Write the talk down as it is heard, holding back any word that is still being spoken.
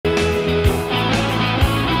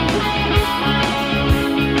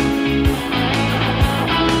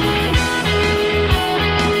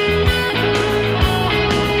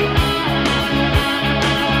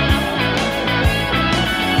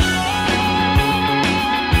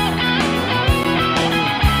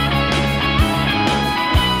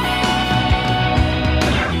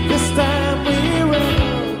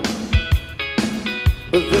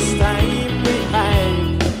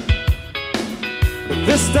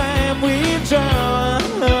time we draw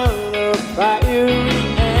the fire we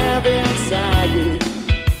have inside you.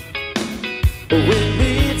 We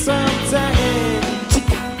need some time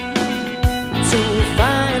to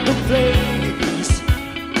find a place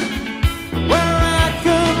where I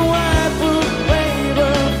can wipe away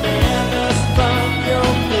the madness from your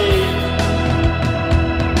face.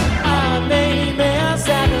 Our name is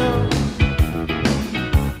Adam,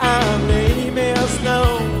 our name is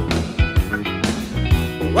known,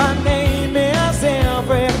 our name is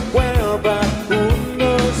everywhere, but who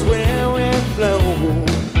knows where we flow.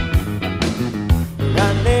 I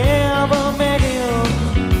never met him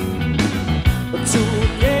to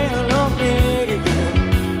get on me again,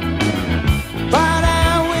 but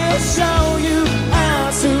I will show you how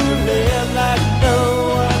to live like no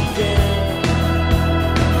one can.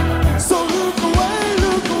 So look away,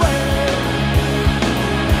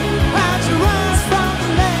 hide your eyes from the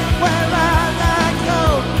land where I go.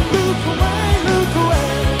 Look away,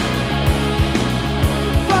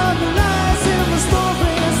 from the lies in the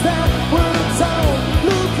stories that were told.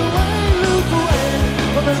 Look away,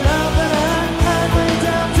 from the love that I had way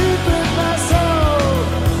down deep in my soul.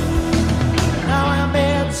 Now I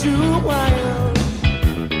met you wild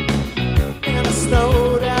in a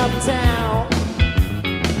snowed out town,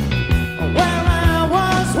 where I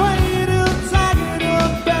was waiting, tired,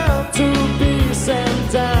 about to be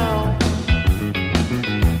sent down.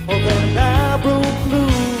 Oh, then I broke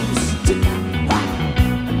loose, you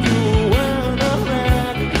weren't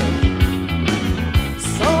around again.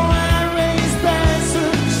 So I raised bags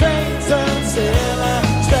and trains until I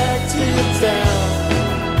tracked you down.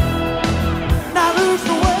 Now look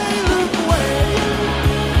away,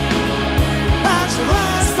 hide your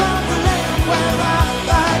eyes from the land where I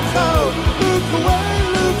go. Look away,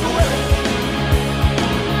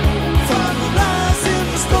 from the lies in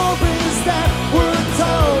the stories that were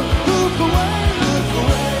told. Look away,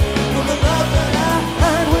 from the love that I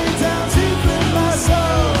had way down deep in my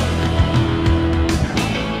soul.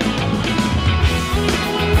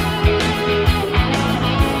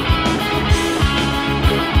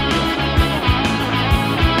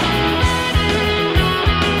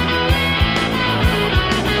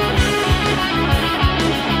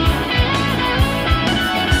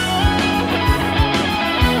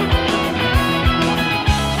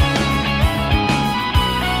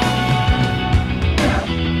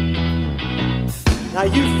 Now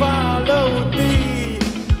you followed me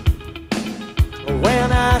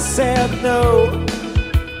when I said no.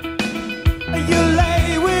 You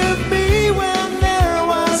lay with me when there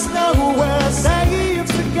was nowhere safe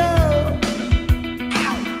to go.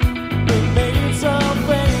 We made some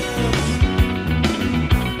friends,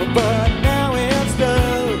 but now it's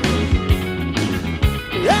done.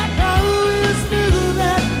 I always knew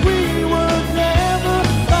that we would never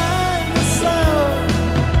find the sun.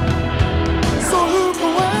 So look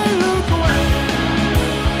away,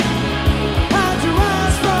 hide your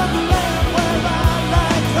eyes from the land where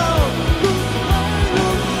I go. Look away,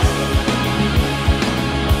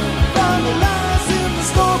 from the lies in the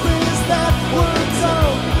stories that were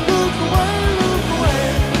told. Look away,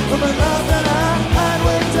 from the love that I had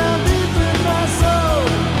way down deep in my soul.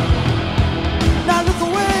 Now look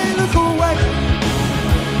away,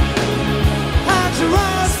 hide your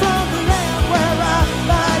eyes from the land where I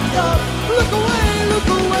go. Look away,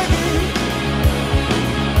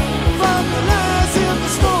 from the lies in the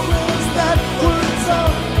stories that were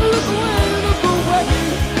told. Look away,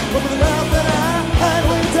 from the love that I had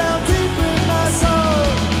way down deep in my soul.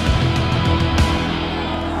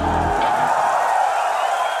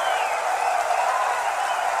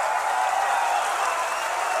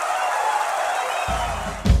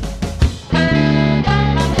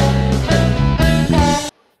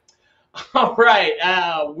 All right,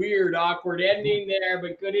 weird, awkward ending there,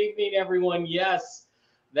 but good evening, everyone. Yes,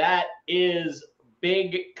 that is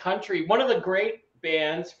Big Country, one of the great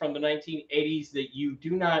bands from the 1980s that you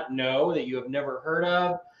do not know, that you have never heard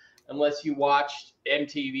of, unless you watched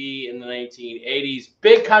MTV in the 1980s.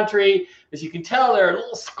 Big Country, as you can tell, they're a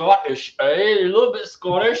little Scottish, a little bit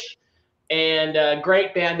Scottish, and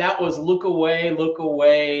great band. That was Look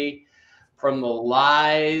Away from the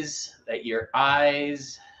Lies That Your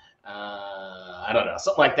Eyes. I don't know,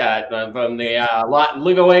 something like that. From the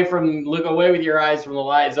look away with your eyes from the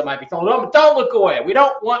lies that might be told. No, don't look away. We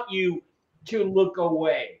don't want you to look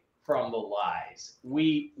away from the lies.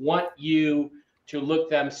 We want you to look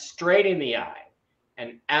them straight in the eye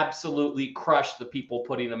and absolutely crush the people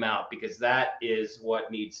putting them out, because that is what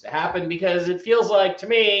needs to happen. Because it feels like, to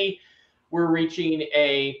me, we're reaching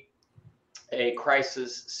a a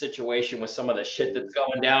crisis situation with some of the shit that's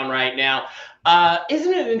going down right now.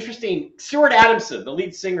 Isn't it interesting? Stuart Adamson, the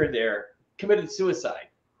lead singer there, committed suicide.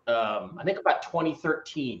 I think about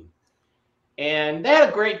 2013. And they had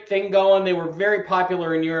a great thing going. They were very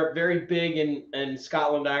popular in Europe, very big in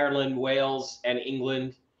Scotland, Ireland, Wales, and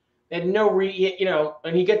England. They had no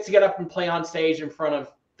and he gets to get up and play on stage in front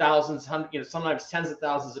of thousands, sometimes tens of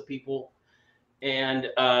thousands of people. And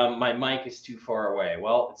my mic is too far away.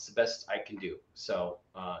 Well, it's the best I can do. So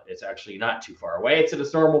it's actually not too far away. It's in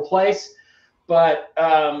its normal place. But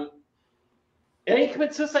and he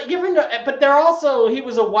commits suicide. You ever know? But he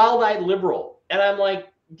was a wild-eyed liberal. And I'm like,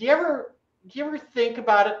 do you ever think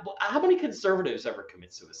about it? How many conservatives ever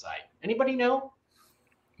commit suicide? Anybody know?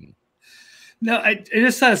 No, I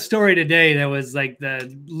just saw a story today that was like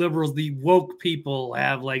the liberals, the woke people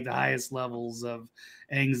have like the highest levels of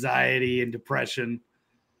anxiety and depression.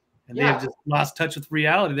 And they have just lost touch with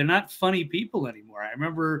reality. They're not funny people anymore. I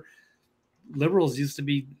remember liberals used to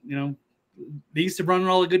be, they used to run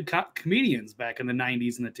all the good comedians back in the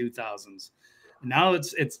 90s and the 2000s. Now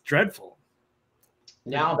it's dreadful.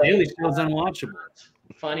 Now the Daily Show's unwatchable.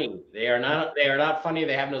 Funny. They are not funny.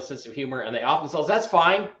 They have no sense of humor, and they off themselves. That's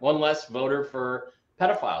fine. One less voter for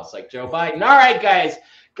pedophiles like Joe Biden. All right, guys.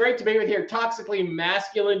 Great to be with you here. Toxically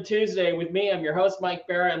Masculine Tuesday with me. I'm your host, Mike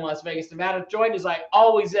Barra in Las Vegas, Nevada. Joined as I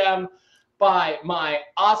always am by my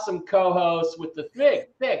awesome co-host with the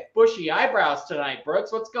thick, bushy eyebrows tonight,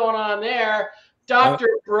 Brooks. What's going on there? Dr.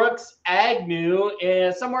 Brooks Agnew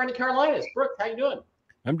is somewhere in the Carolinas. Brooks, how you doing?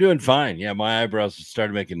 I'm doing fine. Yeah, my eyebrows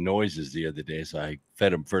started making noises the other day, so I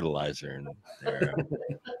fed them fertilizer. And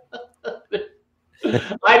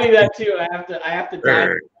I do that too. I have to die.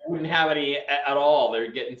 I wouldn't have any at all.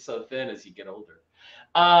 They're getting so thin as you get older.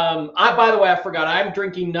 By the way, I forgot. I'm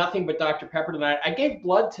drinking nothing but Dr. Pepper tonight. I gave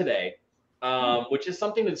blood today, which is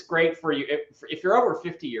something that's great for you. If you're over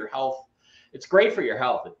 50, your health, it's great for your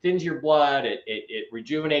health. It thins your blood. It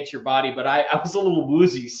rejuvenates your body. But I was a little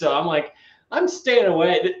woozy, so I'm like, I'm staying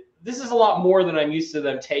away. This is a lot more than I'm used to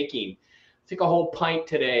them taking. I took a whole pint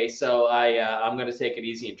today, so I'm going to take it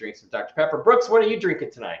easy and drink some Dr. Pepper. Brooks, what are you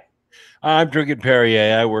drinking tonight? I'm drinking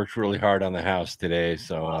Perrier. I worked really hard on the house today,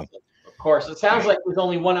 so. Awesome. Of course, it sounds like there's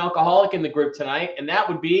only one alcoholic in the group tonight, and that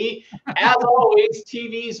would be, as always,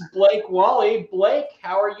 TV's Blake Wally. Blake,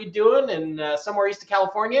 how are you doing? And somewhere east of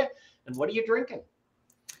California, and what are you drinking?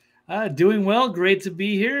 Doing well. Great to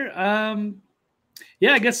be here.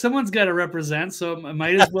 Yeah, I guess someone's got to represent, so it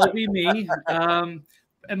might as well be me.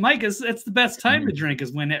 And Mike, it's the best time to drink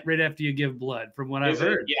is right after you give blood, from what I've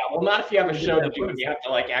heard. Yeah, well, not if you have a show to do and you have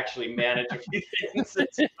to actually manage a few things.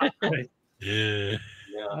 Right. Yeah.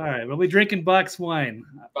 All right, we'll be drinking box wine.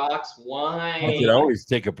 Box wine. I could always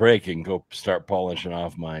take a break and go start polishing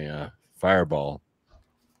off my Fireball.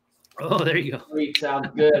 Oh, there you go. Sweet, sounds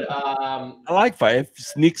good. I like Fire. It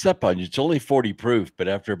sneaks up on you. It's only 40 proof, but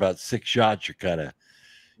after about 6 shots, you're kind of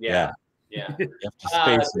You have to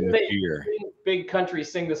space in the beer. Big Country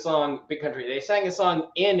sing the song Big Country. They sang a song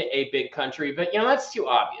in a big country, but that's too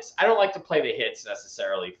obvious. I don't like to play the hits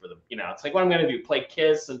necessarily for the it's like what I'm going to do, play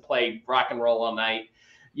Kiss and play Rock and Roll All Night.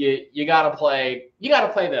 You got to play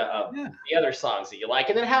the other songs that you like,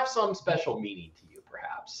 and then have some special meaning to you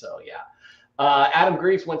perhaps. So Adam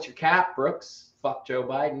Greaves wants your cap. Brooks, fuck Joe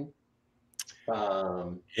Biden.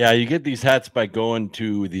 You get these hats by going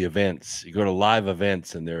to the events. You go to live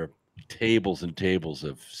events, and there are tables and tables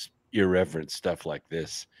of irreverent stuff like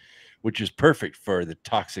this, which is perfect for the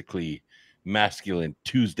Toxically Masculine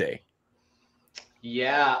Tuesday.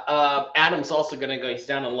 Yeah, Adam's also going to go. He's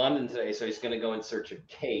down in London today, so he's going to go in search of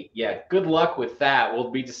Kate. Yeah, good luck with that.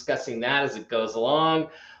 We'll be discussing that as it goes along.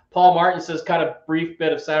 Paul Martin says, caught a brief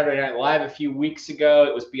bit of Saturday Night Live a few weeks ago.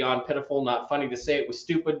 It was beyond pitiful, not funny to say it was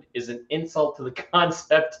stupid is an insult to the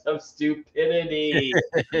concept of stupidity.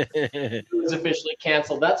 It was officially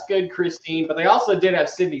canceled. That's good, Christine. But they also did have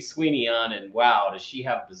Sydney Sweeney on, and wow, does she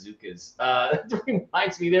have bazookas. It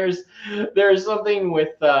reminds me, there's something with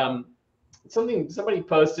somebody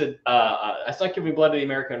posted, I stopped giving blood to the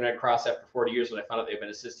American Red Cross after 40 years when I found out they've been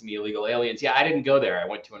assisting the illegal aliens. Yeah, I didn't go there. I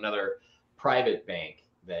went to another private bank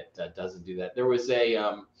that doesn't do that. There was a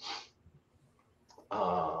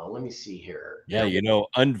let me see here. Yeah,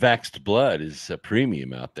 unvaxxed blood is a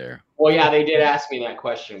premium out there. Well, yeah, they did ask me that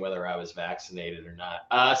question whether I was vaccinated or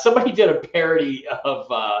not. Somebody did a parody of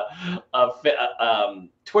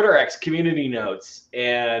Twitter X community notes,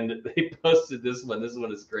 and they posted this one. This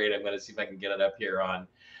one is great. I'm going to see if I can get it up here on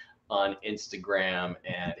Instagram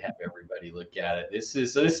and have everybody look at it. This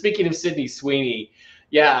speaking of Sydney Sweeney.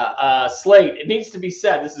 Yeah, Slate, it needs to be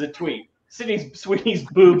said. This is a tweet. Sydney Sweeney's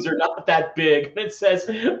boobs are not that big. And it says,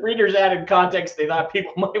 readers added context they thought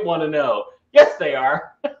people might want to know. Yes, they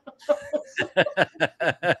are.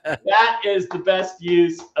 That is the best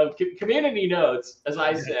use of community notes, as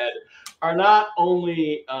I said, are not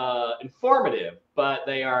only informative, but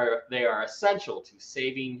they are essential to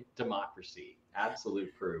saving democracy.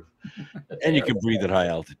 Absolute proof. And you can breathe at high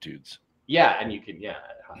altitudes. Yeah, and you can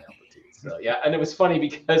at high altitudes. So yeah, and it was funny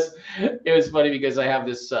because I have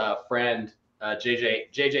this friend,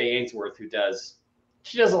 JJ Ainsworth,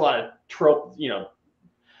 she does a lot of trope,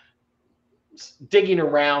 digging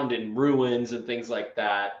around in ruins and things like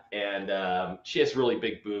that, and she has really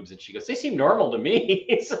big boobs, and she goes, they seem normal to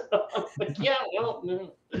me. So I'm like, yeah, well,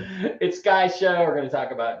 no. It's Guy Show. We're going to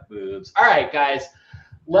talk about boobs. All right, guys,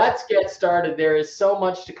 let's get started. There is so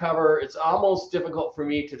much to cover. It's almost difficult for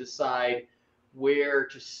me to decide where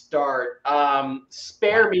to start.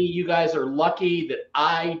 Spare me. You guys are lucky that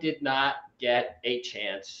I did not get a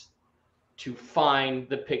chance to find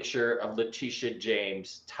the picture of Letitia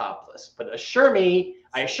James topless. But I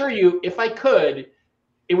assure you, if I could,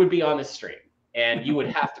 it would be on the stream, and you would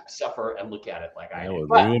have to suffer and look at it like I did.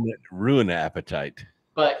 Would ruin appetite.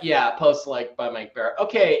 But yeah, post like by Mike Barrett.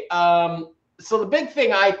 Okay, so the big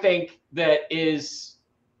thing I think that is,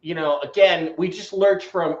 again, we just lurch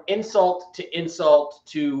from insult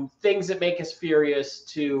to things that make us furious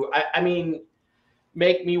to, I mean,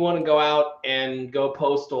 make me want to go out and go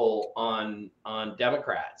postal on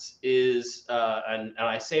Democrats is, and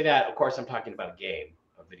I say that, of course, I'm talking about a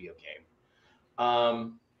video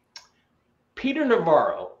game. Peter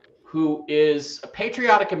Navarro, who is a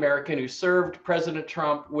patriotic American who served President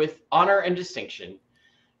Trump with honor and distinction,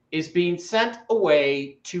 is being sent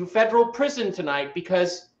away to federal prison tonight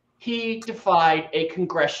because he defied a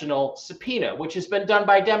congressional subpoena, which has been done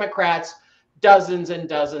by Democrats dozens and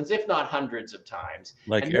dozens, if not hundreds of times.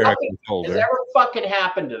 Like and Eric has ever fucking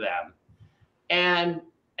happened to them. And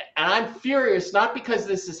I'm furious, not because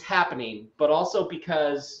this is happening, but also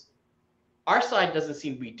because our side doesn't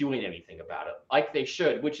seem to be doing anything about it like they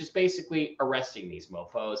should, which is basically arresting these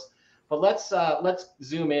mofos. But let's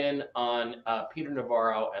zoom in on Peter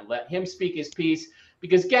Navarro and let him speak his piece,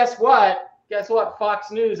 because guess what?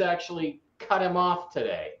 Fox News actually cut him off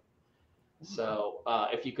today. So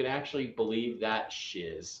if you could actually believe that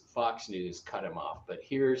shiz, Fox News cut him off. But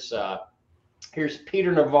here's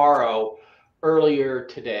Peter Navarro earlier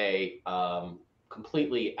today,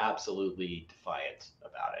 completely, absolutely defiant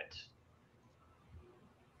about it.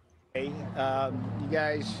 You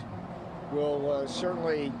guys will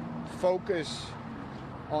certainly focus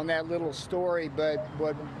on that little story, but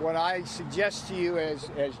what I suggest to you as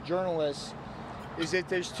journalists is that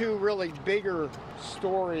there's two really bigger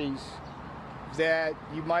stories that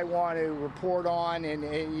you might want to report on and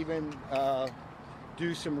even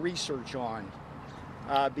do some research on,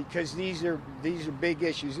 because these are big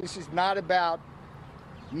issues. This is not about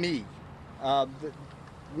me.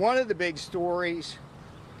 One of the big stories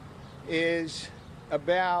is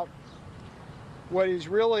about what is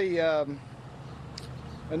really an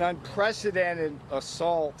unprecedented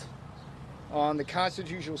assault on the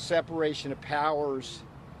constitutional separation of powers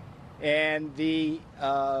and the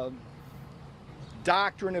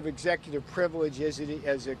doctrine of executive privilege as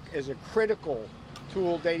a critical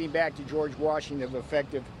tool dating back to George Washington of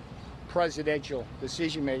effective presidential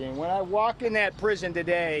decision making. When I walk in that prison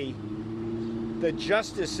today, the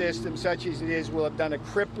justice system, such as it is, will have done a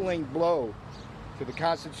crippling blow to the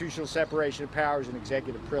constitutional separation of powers and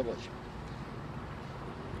executive privilege.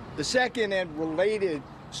 The second and related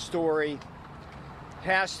story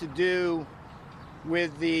has to do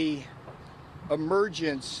with the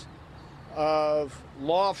emergence of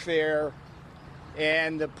lawfare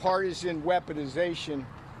and the partisan weaponization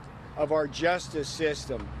of our justice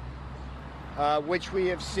system, which we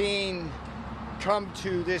have seen come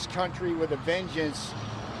to this country with a vengeance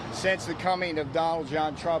since the coming of Donald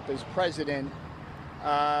John Trump as president,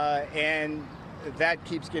 and that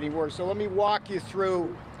keeps getting worse. So let me walk you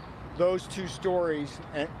through those two stories,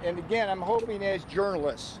 and again, I'm hoping as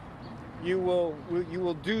journalists you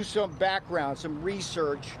will do some background, some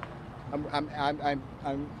research. I'm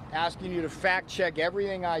asking you to fact check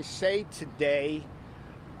everything I say today,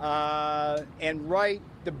 and write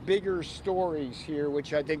the bigger stories here,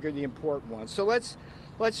 which I think are the important ones. So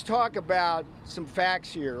let's talk about some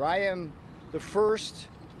facts here. I am the first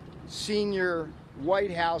senior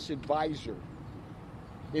White House advisor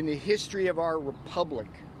in the history of our republic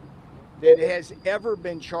that has ever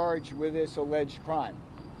been charged with this alleged crime.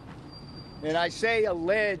 And I say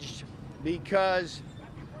alleged because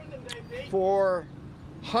for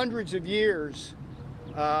hundreds of years,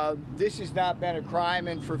 this has not been a crime,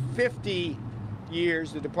 and for 50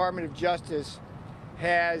 years, the Department of Justice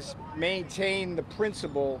has maintained the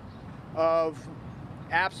principle of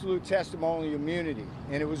absolute testimonial immunity.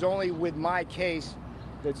 And it was only with my case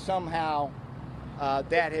that somehow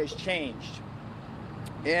that has changed.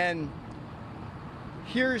 And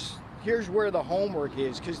here's where the homework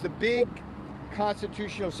is, because the big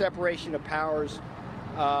constitutional separation of powers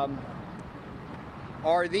are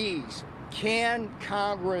these. Can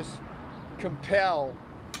Congress compel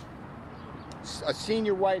a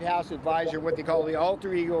senior White House advisor, what they call the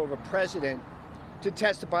alter ego of a president, to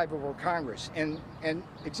testify before Congress? And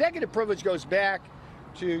executive privilege goes back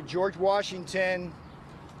to George Washington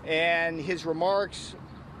and his remarks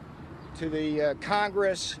to the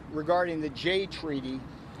Congress regarding the Jay Treaty.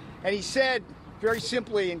 And he said very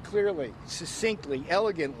simply and clearly, succinctly,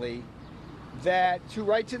 elegantly, that to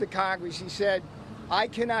write to the Congress, he said, I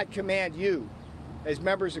cannot command you as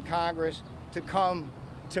members of Congress to come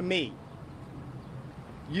to me.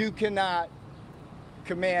 You cannot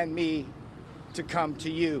command me to come to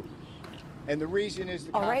you. And the reason is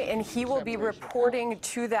the all right, and he will be reporting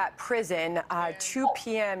to that prison 2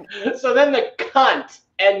 p.m. So then the cunt,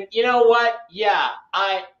 and you know what? Yeah,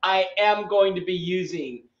 I am going to be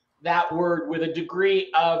using that word with a degree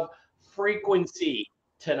of frequency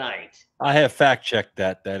tonight. I have fact checked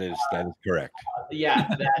that. That is correct.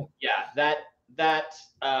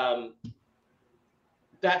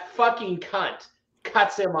 That fucking cunt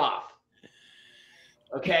cuts him off.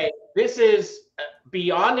 Okay, this is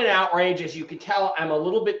beyond an outrage. As you can tell, I'm a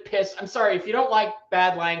little bit pissed. I'm sorry, if you don't like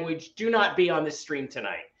bad language, do not be on this stream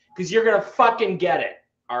tonight, because you're gonna fucking get it.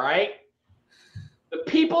 All right, the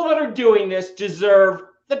people that are doing this deserve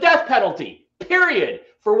the death penalty, period,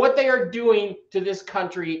 for what they are doing to this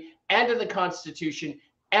country and to the Constitution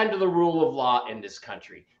and to the rule of law in this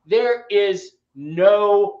country. There is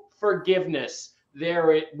no forgiveness.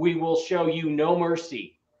 We will show you no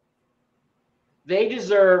mercy. They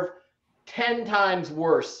deserve 10 times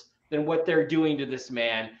worse than what they're doing to this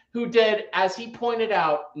man, who did, as he pointed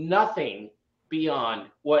out, nothing beyond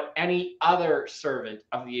what any other servant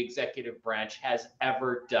of the executive branch has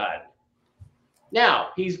ever done. Now,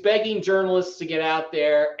 he's begging journalists to get out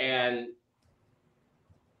there and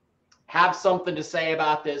have something to say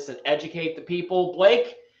about this and educate the people.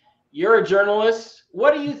 Blake, you're a journalist.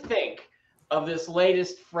 What do you think of this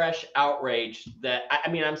latest fresh outrage that, I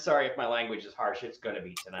mean, I'm sorry if my language is harsh, it's going to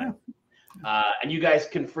be tonight. And you guys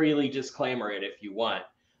can freely disclaimer it if you want.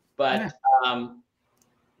 But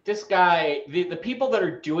this guy, the people that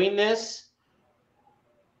are doing this,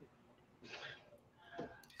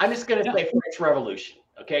 I'm just going to say French Revolution.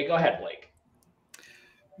 Okay, go ahead, Blake.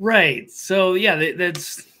 Right. So, yeah,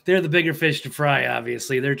 they're the bigger fish to fry,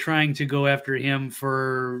 obviously. They're trying to go after him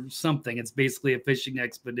for something. It's basically a fishing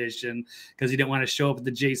expedition because he didn't want to show up at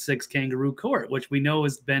the J6 kangaroo court, which we know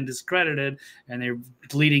has been discredited, and they're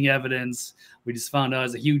deleting evidence. We just found out it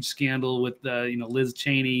was a huge scandal with Liz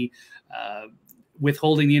Cheney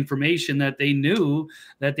withholding the information that they knew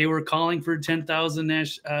that they were calling for 10,000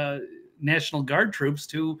 National Guard troops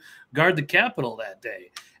to guard the Capitol that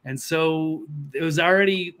day. And so it was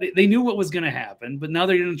already, they knew what was going to happen, but now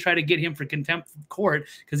they're going to try to get him for contempt of court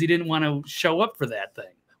because he didn't want to show up for that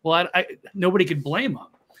thing. Well, nobody could blame him.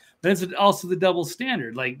 But it's also the double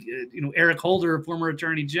standard. Like, Eric Holder, a former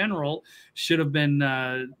attorney general, should have been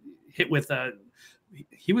hit with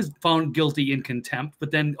he was found guilty in contempt,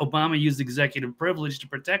 but then Obama used executive privilege to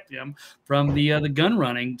protect him from the gun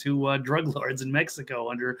running to drug lords in Mexico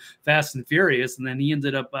under Fast and Furious, and then he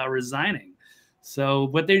ended up resigning. So,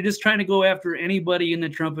 but they're just trying to go after anybody in the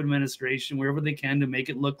Trump administration wherever they can to make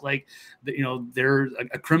it look like, they're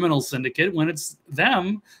a criminal syndicate when it's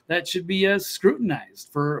them that should be scrutinized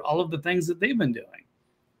for all of the things that they've been doing.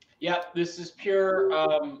 Yeah, this is pure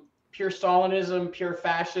Stalinism, pure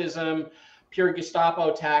fascism, pure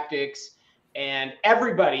Gestapo tactics, and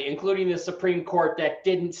everybody, including the Supreme Court that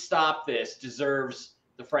didn't stop this, deserves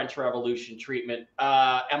the French Revolution treatment.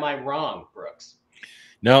 Am I wrong, Brooks?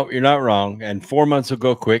 No, you're not wrong. And 4 months will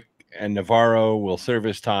go quick, and Navarro will serve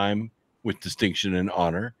his time with distinction and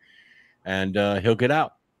honor, and he'll get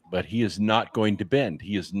out. But he is not going to bend.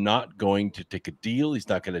 He is not going to take a deal. He's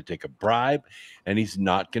not going to take a bribe, and he's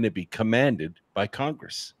not going to be commanded by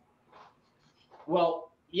Congress.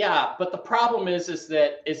 Well, yeah, but the problem is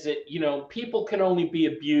that people can only be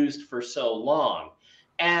abused for so long.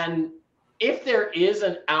 And if there is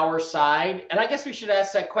an our side, and I guess we should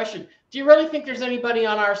ask that question, do you really think there's anybody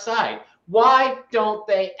on our side? Why don't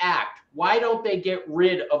they act? Why don't they get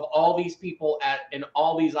rid of all these people in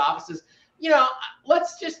all these offices?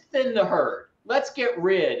 Let's just thin the herd. let's get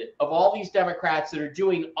rid of all these Democrats that are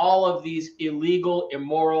doing all of these illegal,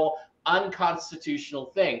 immoral, unconstitutional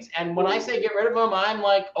things. And when I say get rid of them, I'm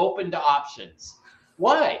like open to options.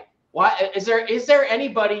 Why? Why is there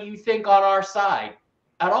anybody you think on our side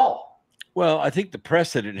at all? Well, I think the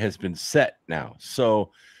precedent has been set now.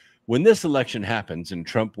 So when this election happens and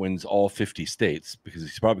Trump wins all 50 states, because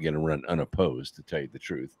he's probably going to run unopposed, to tell you the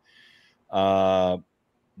truth,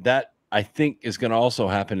 that I think is going to also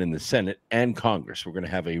happen in the Senate and Congress. We're going to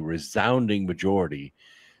have a resounding majority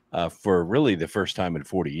for really the first time in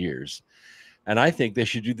 40 years. And I think they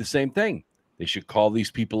should do the same thing. They should call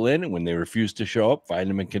these people in, and when they refuse to show up, find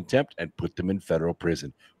them in contempt and put them in federal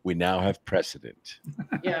prison. We now have precedent.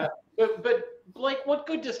 Yeah, but Blake, what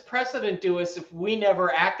good does precedent do us if we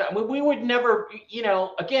never act? I mean, we would never,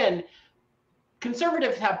 again,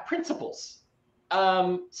 conservatives have principles.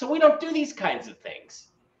 So we don't do these kinds of things.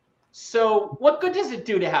 So what good does it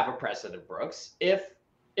do to have a precedent, Brooks, if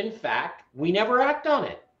in fact we never act on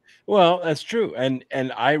it? Well, that's true. And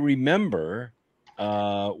I remember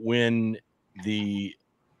when the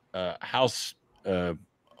House,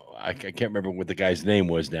 I can't remember what the guy's name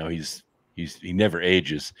was now. He never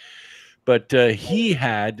ages, but he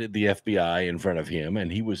had the FBI in front of him,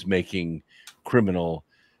 and he was making criminal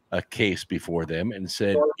case before them, and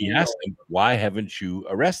said, he asked them, why haven't you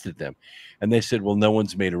arrested them? And they said, well, no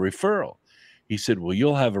one's made a referral. He said, well,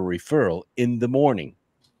 you'll have a referral in the morning.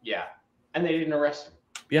 Yeah, and they didn't arrest him.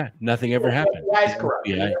 Yeah, nothing ever happened.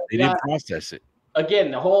 They didn't process it.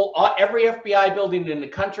 Again, every FBI building in the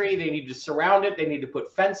country, they need to surround it. They need to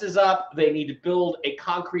put fences up. They need to build a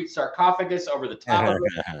concrete sarcophagus over the top of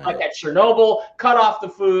it, like at Chernobyl. Cut off the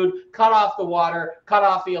food, cut off the water, cut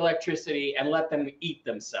off the electricity, and let them eat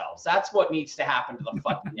themselves. That's what needs to happen to the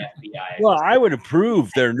fucking FBI. Well, I would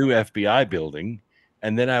approve their new FBI building,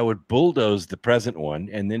 and then I would bulldoze the present one,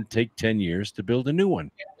 and then take 10 years to build a new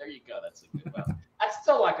one. Yeah, there you go. That's a good one. I'm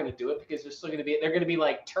still not going to do it because they're going to be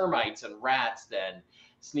like termites and rats then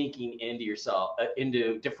sneaking into yourself,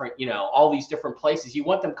 into different, all these different places. You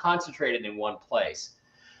want them concentrated in one place.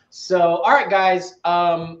 So, all right, guys,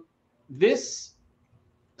 this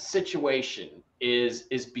situation is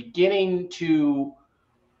beginning to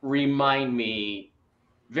remind me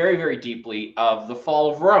very, very deeply of the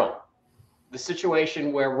fall of Rome, the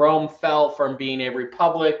situation where Rome fell from being a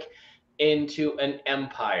republic into an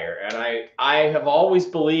empire. And I have always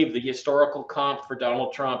believed the historical comp for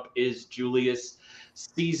Donald Trump is Julius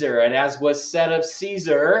Caesar. And as was said of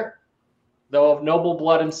Caesar, though of noble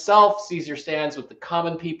blood himself, Caesar stands with the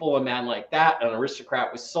common people. A man like that, an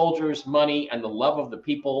aristocrat with soldiers, money, and the love of the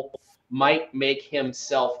people, might make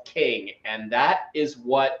himself king. And that is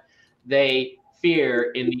what they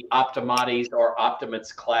fear in the optimates or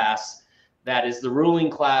optimates class. That is the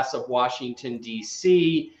ruling class of Washington,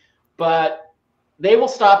 D.C., but they will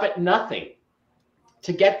stop at nothing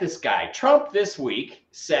to get this guy. Trump this week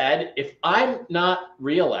said, if I'm not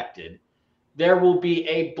reelected, there will be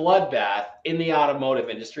a bloodbath in the automotive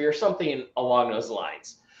industry or something along those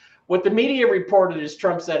lines. What the media reported is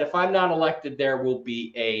Trump said, if I'm not elected, there will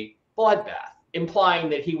be a bloodbath, implying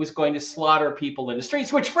that he was going to slaughter people in the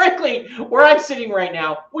streets, which frankly, where I'm sitting right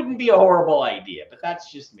now, wouldn't be a horrible idea, but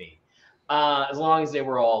that's just me, as long as they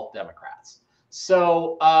were all Democrats.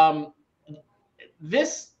 So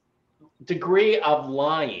this degree of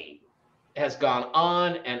lying has gone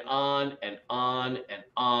on and on and on and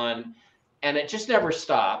on, and it just never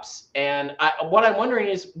stops. And what I'm wondering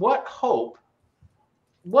is, what hope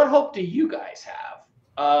do you guys have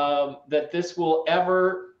that this will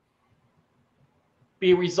ever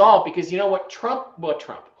be resolved? Because you know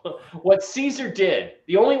what Caesar did,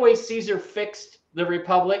 the only way Caesar fixed the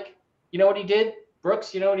republic, you know what he did?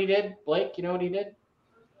 Brooks, you know what he did? Blake, you know what he did?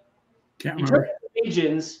 Can't He remember. took the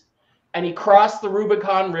legions and he crossed the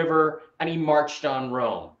Rubicon River and he marched on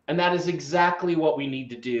Rome. And that is exactly what we need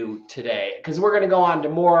to do today, because we're going to go on to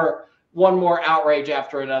one more outrage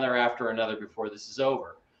after another before this is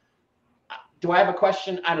over. Do I have a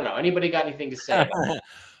question? I don't know. Anybody got anything to say?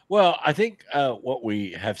 Well, I think what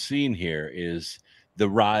we have seen here is the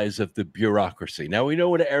rise of the bureaucracy. Now, we know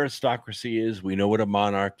what an aristocracy is. We know what a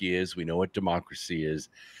monarchy is. We know what democracy is.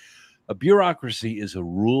 A bureaucracy is a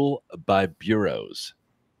rule by bureaus.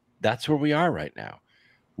 That's where we are right now.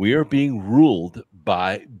 We are being ruled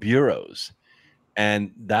by bureaus,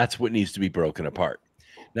 and that's what needs to be broken apart.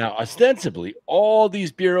 Now, ostensibly, all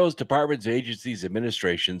these bureaus, departments, agencies,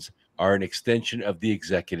 administrations are an extension of the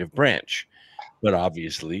executive branch, but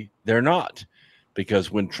obviously they're not,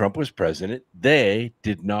 because when Trump was president, they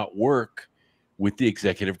did not work with the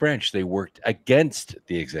executive branch. They worked against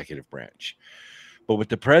the executive branch. But what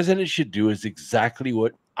the president should do is exactly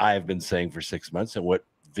what I've been saying for 6 months and what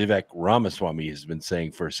Vivek Ramaswamy has been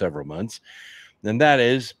saying for several months. And that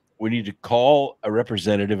is, we need to call a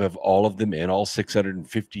representative of all of them in, all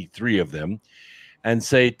 653 of them, and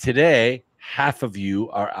say, today, half of you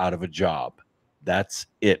are out of a job. That's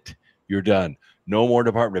it. You're done. No more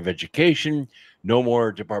Department of Education, no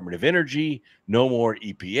more Department of Energy, no more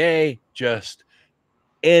EPA. Just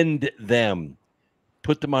end them.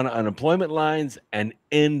 Put them on unemployment lines and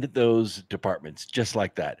end those departments just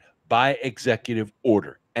like that by executive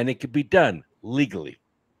order. And it could be done legally.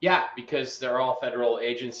 Yeah, because they're all federal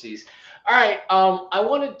agencies. All right. I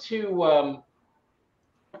wanted to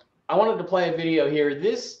play a video here.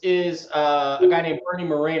 This is a guy named Bernie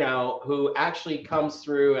Moreno who actually comes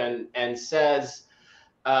through and says,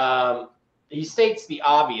 he states the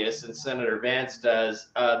obvious, and Senator Vance does,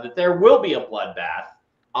 that there will be a bloodbath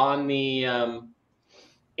on the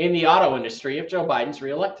in the auto industry if Joe Biden's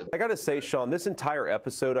reelected. I got to say, Sean, this entire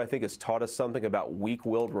episode, I think, has taught us something about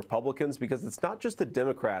weak-willed Republicans, because it's not just the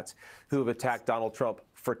Democrats who have attacked Donald Trump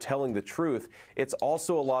for telling the truth. It's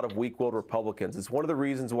also a lot of weak-willed Republicans. It's one of the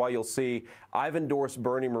reasons why you'll see I've endorsed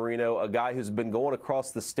Bernie Moreno, a guy who's been going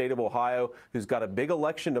across the state of Ohio, who's got a big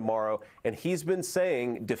election tomorrow, and he's been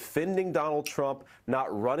saying, defending Donald Trump, not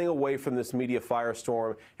running away from this media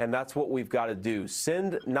firestorm, and that's what we've got to do.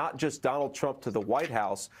 Send not just Donald Trump to the White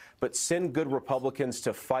House, but send good Republicans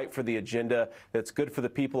to fight for the agenda that's good for the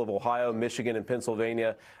people of Ohio, Michigan, and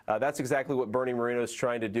Pennsylvania. That's exactly what Bernie Moreno is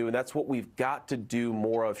trying to do, and that's what we've got to do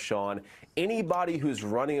more of, Sean. Anybody who's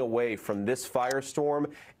running away from this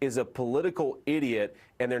firestorm is a political idiot,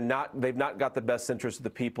 and they've not got the best interest of the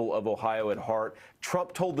people of Ohio at heart.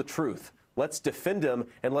 Trump told the truth. Let's defend him,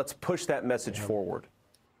 and let's push that message forward.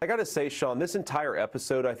 I got to say, Sean, this entire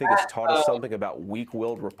episode, I think, has taught us something about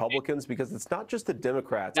weak-willed Republicans, because it's not just the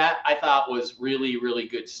Democrats. That I thought was really, really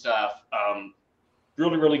good stuff.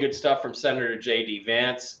 Really, really good stuff from Senator J.D.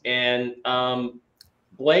 Vance. And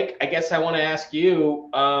Blake, I guess I want to ask you,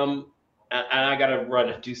 and I got to run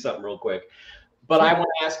and do something real quick, but I want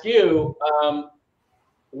to ask you,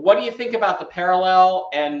 what do you think about the parallel,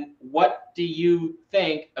 and what do you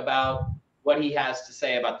think about what he has to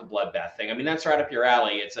say about the bloodbath thing? I mean, that's right up your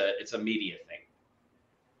alley. It's a media thing.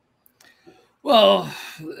 Well,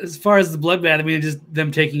 as far as the bloodbath, I mean, just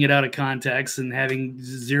them taking it out of context and having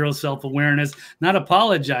zero self-awareness, not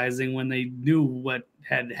apologizing when they knew what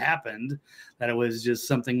had happened, that it was just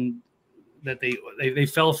something that they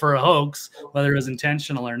fell for a hoax, whether it was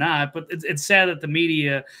intentional or not. But it's sad that the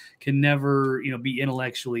media can never, be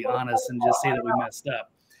intellectually honest and just say that we messed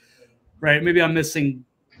up. Right? Maybe I'm missing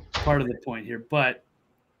part of the point here, but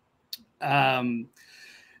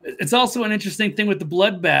it's also an interesting thing with the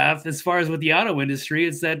bloodbath as far as with the auto industry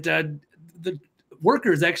is that the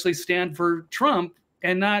workers actually stand for Trump,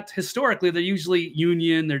 and not historically. They're usually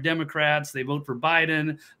union, they're Democrats, they vote for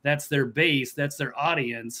Biden. That's their base, that's their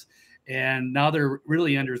audience. And now they're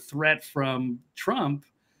really under threat from Trump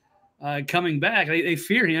coming back. They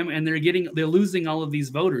fear him, and they're losing all of these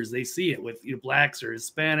voters. They see it with blacks or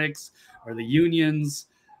Hispanics or the unions,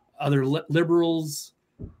 other liberals.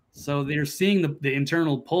 So they're seeing the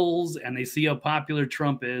internal polls, and they see how popular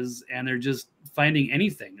Trump is, and they're just finding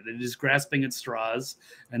anything. They're just grasping at straws,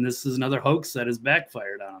 and this is another hoax that has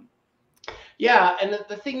backfired on them. Yeah, and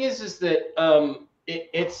the thing is that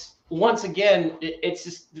it's once again, it's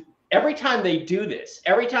just every time they do this,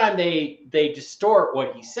 every time they distort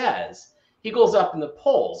what he says, he goes up in the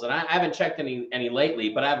polls. And I haven't checked any lately,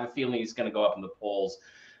 but I have a feeling he's going to go up in the polls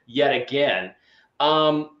yet again.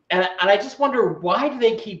 And I just wonder, why do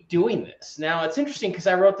they keep doing this? Now, it's interesting because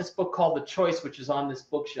I wrote this book called The Choice, which is on this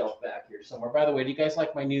bookshelf back here somewhere. By the way, do you guys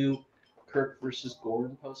like my new Kirk versus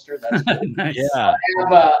Gordon poster? That's cool. Nice. Yeah. I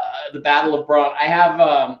have the Battle of Braun. I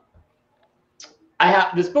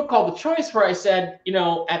have this book called The Choice, where I said,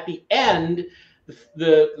 at the end,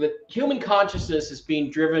 the human consciousness is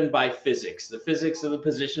being driven by physics, the physics of the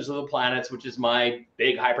positions of the planets, which is my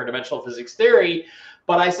big hyperdimensional physics theory.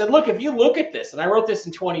 But I said, look, if you look at this, and I wrote this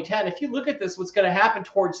in 2010, if you look at this, what's going to happen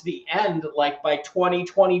towards the end, like by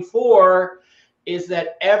 2024, is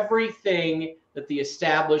that everything that the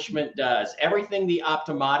establishment does, everything the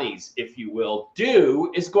optimates, if you will,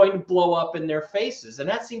 do, is going to blow up in their faces. And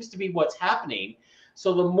that seems to be what's happening.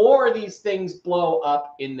 So the more these things blow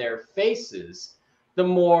up in their faces, the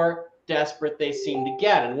more desperate they seem to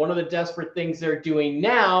get. And one of the desperate things they're doing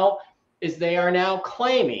now is they are now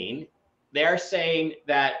claiming, they're saying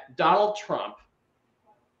that Donald Trump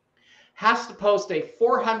has to post a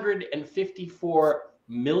 $454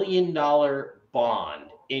 million bond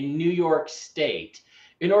in New York State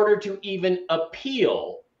in order to even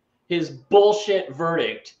appeal his bullshit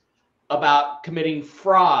verdict about committing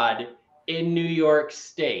fraud in New York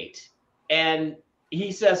State. And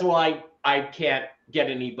he says, well, I can't get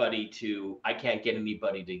anybody to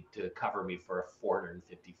cover me for a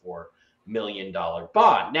 $454 million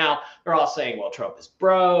bond. Now, they're all saying, well, Trump is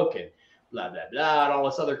broke and blah, blah, blah, and all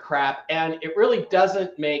this other crap. And it really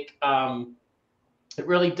doesn't make any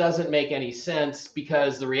sense,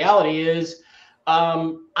 because the reality is,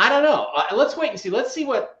 I don't know. Let's wait and see. Let's see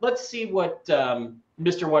what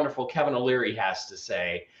Mr. Wonderful Kevin O'Leary has to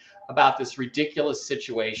say about this ridiculous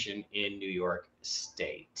situation in New York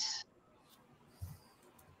State.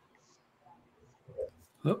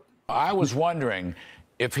 I was wondering,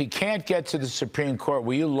 if he can't get to the Supreme Court,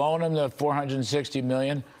 will you loan him the $460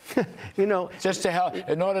 million? You know, just to help,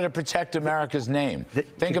 in order to protect America's name.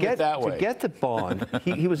 Think of it that way. To get the bond,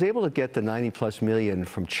 he was able to get the 90+ million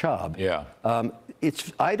from Chubb. Yeah.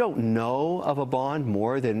 I don't know of a bond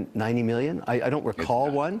more than 90 million. I don't recall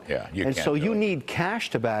one. Yeah. And so you need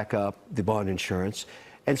cash to back up the bond insurance.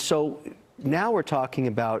 And so now we're talking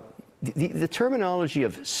about the terminology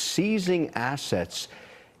of seizing assets.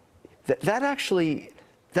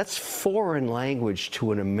 That's foreign language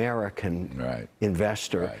to an American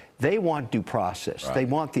investor. Right. They want due process. Right. They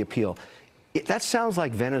want the appeal. That sounds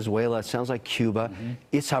like Venezuela. It sounds like Cuba. Mm-hmm.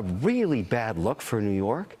 It's a really bad look for New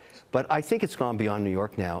York, but I think it's gone beyond New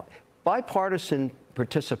York now. Bipartisan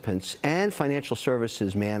participants and financial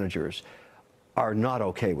services managers are not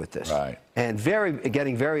okay with this, and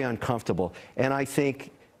getting very uncomfortable. And I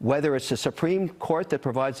think whether it's the Supreme Court that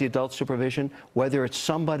provides the adult supervision, whether it's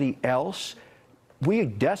somebody else, we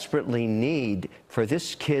desperately need, for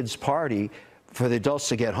this kid's party, for the adults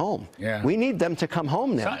to get home. Yeah. We need them to come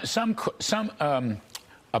home now. Some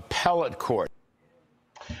appellate court.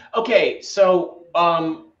 Okay, so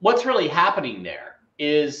what's really happening there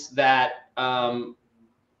is that,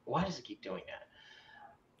 why does it keep doing that?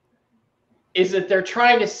 Is that they're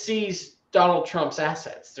trying to seize Donald Trump's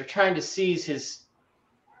assets. They're trying to seize his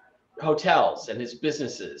hotels and his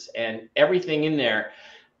businesses and everything in there,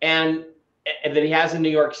 and that he has in New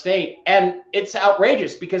York State. And it's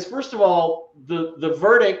outrageous because, first of all, the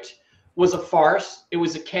verdict was a farce. It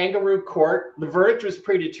was a kangaroo court. The verdict was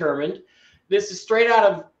predetermined. This is straight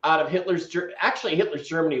out of Hitler's. Actually, Hitler's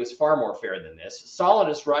Germany was far more fair than this.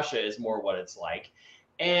 Stalinist Russia is more what it's like.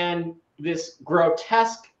 And this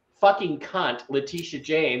grotesque fucking cunt, Letitia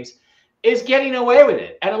James, is getting away with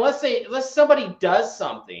it. And unless somebody does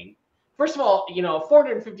something. First of all, you know, a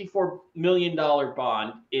 $454 million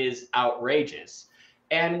bond is outrageous.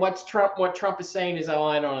 And what Trump is saying is, oh,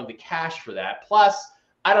 I don't have the cash for that. Plus,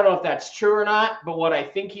 I don't know if that's true or not, but what I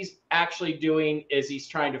think he's actually doing is he's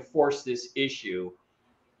trying to force this issue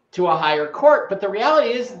to a higher court. But the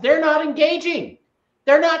reality is they're not engaging.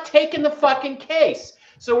 They're not taking the fucking case.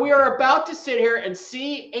 So we are about to sit here and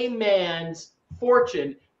see a man's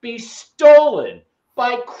fortune be stolen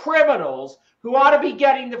by criminals who ought to be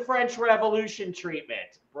getting the French Revolution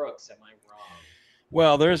treatment. Brooks, am I wrong?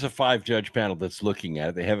 Well, there's a 5-judge panel that's looking at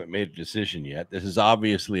it. They haven't made a decision yet. This is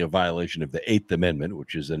obviously a violation of the 8th Amendment,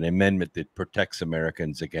 which is an amendment that protects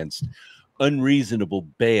Americans against unreasonable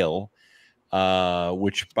bail,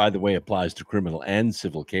 which, by the way, applies to criminal and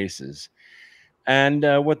civil cases. And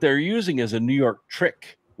what they're using is a New York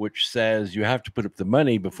trick, which says you have to put up the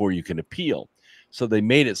money before you can appeal. So they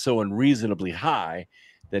made it so unreasonably high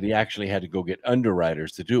that he actually had to go get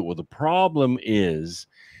underwriters to do it. Well, the problem is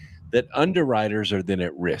that underwriters are then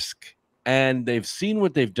at risk. And they've seen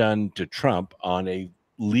what they've done to Trump on a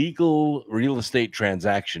legal real estate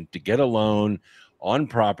transaction to get a loan on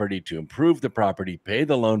property, to improve the property, pay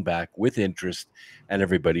the loan back with interest, and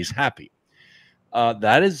everybody's happy.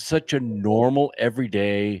 That is such a normal,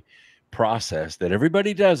 everyday process that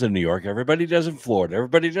everybody does in New York, everybody does in Florida,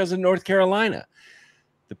 everybody does in North Carolina.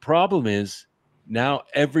 The problem is now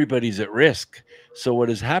everybody's at risk. So what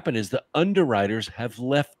has happened is the underwriters have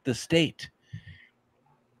left the state.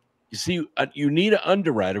 You see, you need an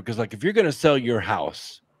underwriter because, like, if you're going to sell your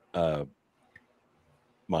house,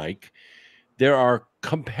 Mike, there are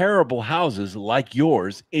comparable houses like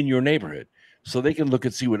yours in your neighborhood. So they can look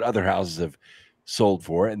and see what other houses have sold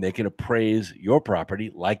for, and they can appraise your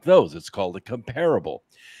property like those. It's called a comparable.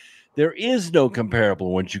 There is no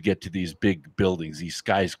comparable once you get to these big buildings, these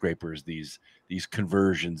skyscrapers, these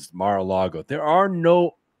conversions, Mar-a-Lago. There are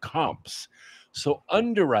no comps. So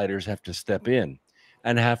underwriters have to step in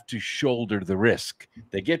and have to shoulder the risk.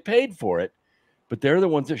 They get paid for it, but they're the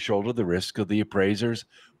ones that shoulder the risk, of the appraisers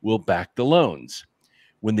will back the loans.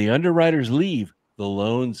 When the underwriters leave, the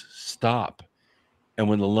loans stop. And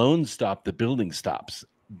when the loans stop, the building stops.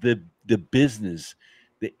 The business,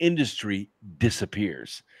 the industry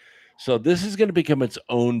disappears. So this is going to become its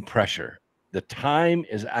own pressure. The time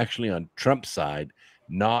is actually on Trump's side,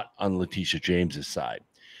 not on Letitia James's side.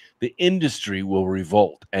 The industry will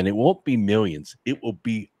revolt, and it won't be millions. It will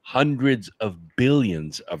be hundreds of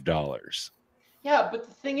billions of dollars. Yeah, but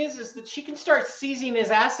the thing is that she can start seizing his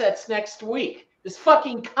assets next week. This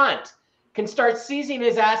fucking cunt can start seizing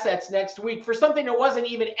his assets next week for something that wasn't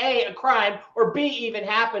even a crime, or B, even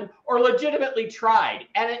happened, or legitimately tried.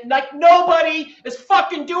 And like nobody is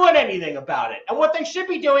fucking doing anything about it. And what they should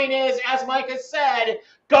be doing is, as Micah said,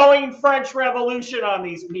 going French Revolution on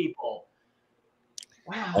these people.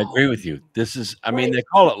 Wow. I agree with you. This is, I mean, they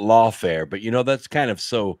call it lawfare, but you know, that's kind of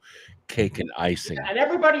so cake and icing. And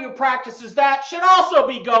everybody who practices that should also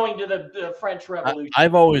be going to the French Revolution.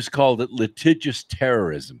 I've always called it litigious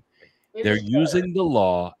terrorism. They're It's using the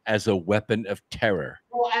law as a weapon of terror,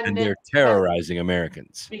 well, and they're terrorizing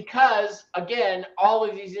Americans. Because, again, all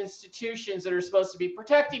of these institutions that are supposed to be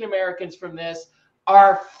protecting Americans from this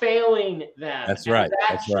are failing them. That's right.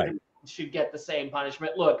 That should get the same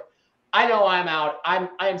punishment. Look, I know I'm out. I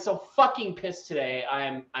am so fucking pissed today.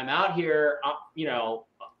 I'm out here, you know,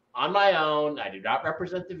 on my own. I do not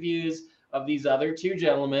represent the views of these other two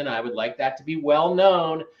gentlemen. I would like that to be well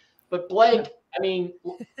known. But Blake, I mean,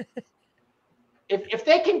 if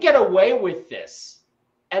they can get away with this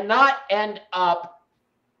and not end up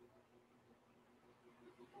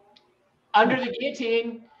under the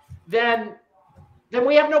guillotine, then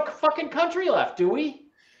we have no fucking country left, do we?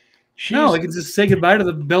 No, we can just say goodbye to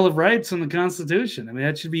the Bill of Rights and the Constitution. I mean,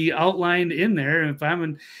 that should be outlined in there. If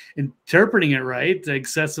I'm interpreting it right,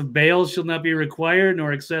 excessive bail shall not be required,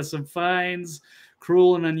 nor excessive fines,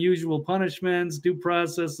 cruel and unusual punishments, due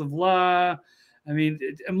process of law. I mean,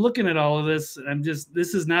 I'm looking at all of this, and this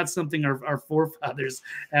is not something our forefathers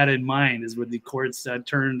had in mind, is when the courts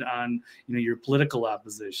turned on, you know, your political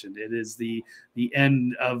opposition. It is the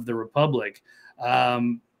end of the republic.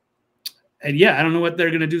 And yeah, I don't know what they're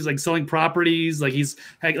going to do. Is like selling properties. Like he's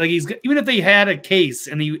even if they had a case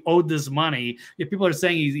and he owed this money, if people are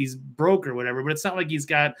saying he's broke or whatever, but it's not like he's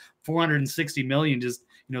got 460 million just,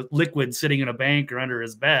 you know, liquid sitting in a bank or under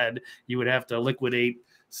his bed. You would have to liquidate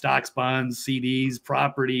stocks, bonds, CDs,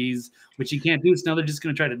 properties, which you can't do. So now they're just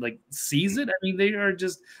going to try to like seize it. I mean, they are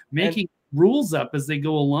just making rules up as they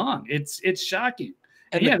go along. It's shocking.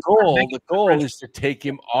 And yeah, the goal is to take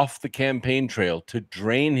him off the campaign trail, to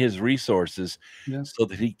drain his resources so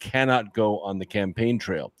that he cannot go on the campaign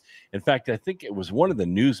trail. In fact, I think it was one of the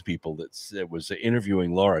news people that was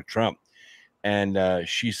interviewing Laura Trump. And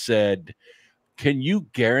she said, can you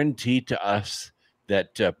guarantee to us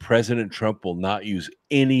that President Trump will not use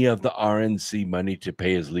any of the RNC money to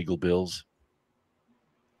pay his legal bills?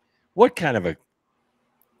 What kind of a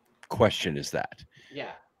question is that?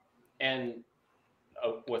 Yeah. And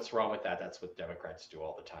what's wrong with that? That's what Democrats do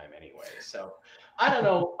all the time anyway. So I don't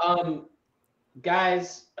know,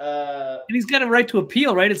 guys. And he's got a right to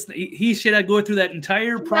appeal, right? He should go through that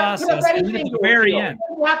entire process and then at the very end.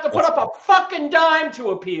 You have to put up a fucking dime to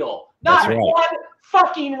appeal, not one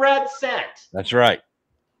fucking red cent. That's right.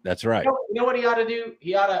 That's right. You know what he ought to do?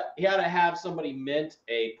 He ought to have somebody mint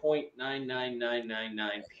a 0.99999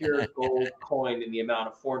 pure gold coin in the amount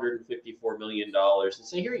of $454 million and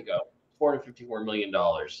say, here you go. $454 million.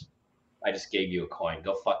 I just gave you a coin.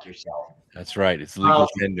 Go fuck yourself. That's right. It's legal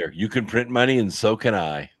tender. You can print money, and so can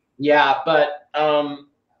I. Yeah, but all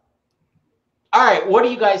right. What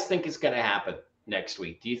do you guys think is going to happen next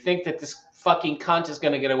week? Do you think that this fucking cunt is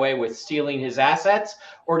going to get away with stealing his assets,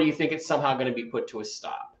 or do you think it's somehow going to be put to a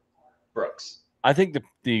stop, Brooks? I think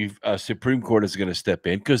the Supreme Court is going to step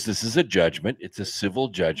in because this is a judgment. It's a civil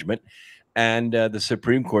judgment. And the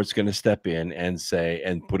Supreme Court's going to step in and say,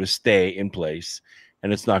 and put a stay in place,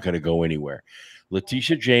 and it's not going to go anywhere.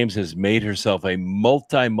 Letitia James has made herself a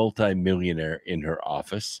multi-millionaire in her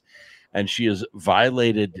office, and she has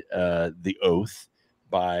violated the oath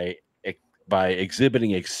by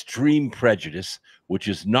exhibiting extreme prejudice, which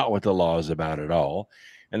is not what the law is about at all.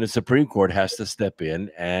 And the Supreme Court has to step in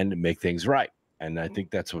and make things right. And I think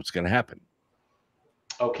that's what's going to happen.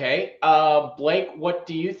 Okay. Blake, what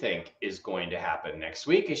do you think is going to happen next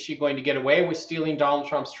week? Is she going to get away with stealing Donald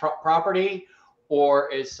Trump's property,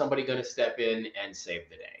 or is somebody going to step in and save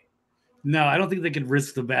the day? No, I don't think they could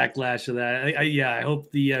risk the backlash of that. I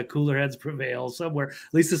hope the cooler heads prevail somewhere.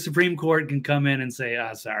 At least the Supreme Court can come in and say,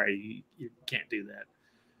 sorry, you can't do that.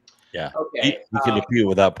 Yeah. Okay. He can appeal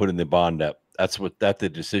without putting the bond up. That's the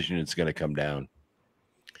decision it's going to come down.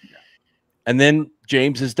 Yeah. And then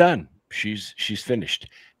James is done. She's finished,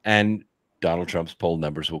 and Donald Trump's poll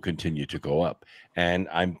numbers will continue to go up. And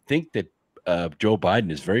I think that Joe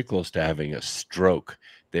Biden is very close to having a stroke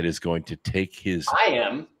that is going to take his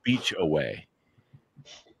speech away,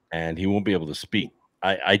 and he won't be able to speak.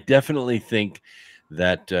 I definitely think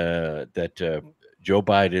that Joe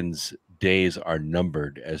Biden's days are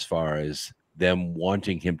numbered as far as them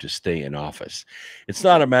wanting him to stay in office. It's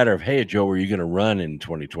not a matter of, hey, Joe, are you going to run in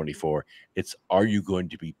 2024? It's, are you going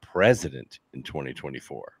to be president in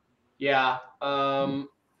 2024? Yeah.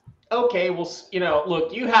 Okay. Well, you know,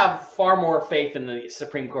 look, you have far more faith in the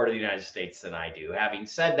Supreme Court of the United States than I do. Having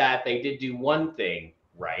said that, they did do one thing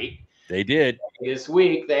right. They did. This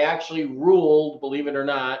week, they actually ruled, believe it or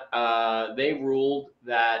not, they ruled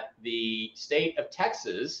that the state of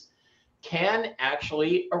Texas can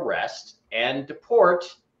actually arrest and deport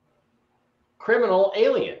criminal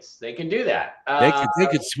aliens. They can do that. They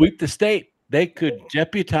could sweep the state. They could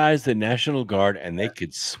deputize the National Guard, and they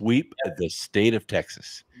could sweep the state of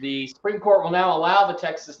Texas. The Supreme Court will now allow the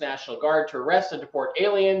Texas National Guard to arrest and deport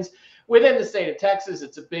aliens within the state of Texas.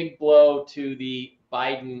 It's a big blow to the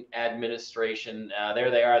Biden administration.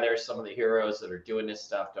 There they are. There's some of the heroes that are doing this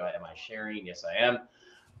stuff. Am I sharing? Yes, I am.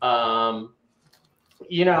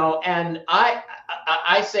 You know, and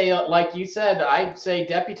I say, like you said, I say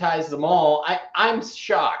deputize them all. I'm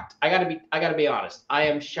shocked. I gotta be honest. I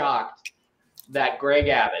am shocked that Greg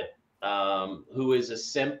Abbott, who is a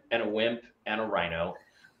simp and a wimp and a rhino,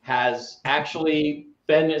 has actually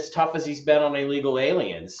been as tough as he's been on illegal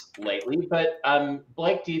aliens lately. But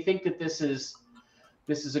Blake, do you think that this is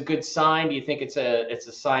a good sign? Do you think it's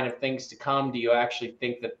a sign of things to come? Do you actually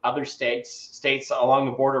think that other states along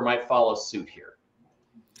the border might follow suit here?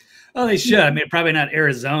 Oh, they should. I mean, probably not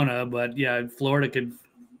Arizona, but yeah, Florida could,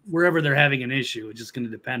 wherever they're having an issue. It's just going to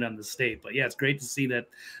depend on the state. But yeah, it's great to see that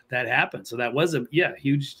happen. So that was a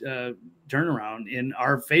huge turnaround in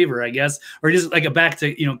our favor, I guess, or just like a back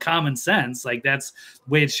to, you know, common sense. Like that's the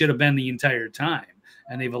way it should have been the entire time.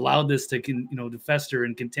 And they've allowed this to, to fester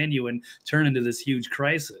and continue and turn into this huge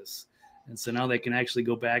crisis. And so now they can actually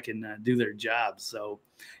go back and do their job. So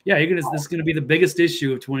yeah, this is going to be the biggest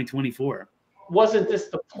issue of 2024. Wasn't this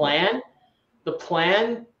the plan? The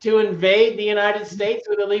plan to invade the United States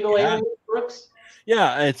with illegal aliens, Brooks?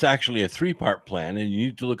 Yeah, it's actually a three-part plan, and you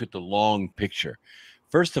need to look at the long picture.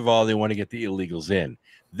 First of all, they want to get the illegals in.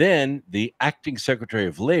 Then the acting Secretary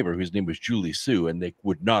of Labor, whose name was Julie Sue, and they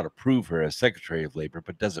would not approve her as Secretary of Labor,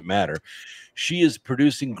 but doesn't matter. She is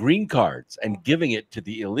producing green cards and giving it to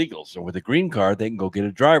the illegals. So with a green card, they can go get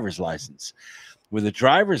a driver's license. With a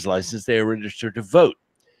driver's license, they are registered to vote.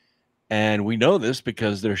 And we know this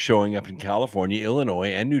because they're showing up in California, Illinois,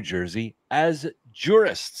 and New Jersey as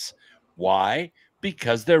jurists. Why?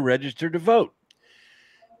 Because they're registered to vote.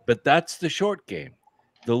 But that's the short game.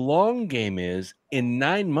 The long game is, in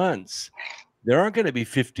 9 months, there aren't going to be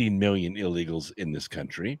 15 million illegals in this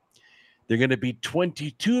country. They're going to be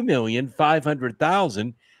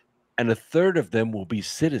 22,500,000, and a third of them will be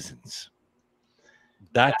citizens.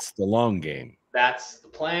 That's the long game. That's the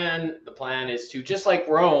plan. The plan is to, just like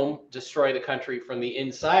Rome, destroy the country from the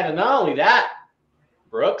inside. And not only that,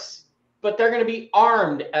 Brooks, but they're going to be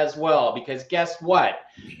armed as well. Because guess what?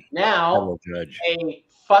 Now, a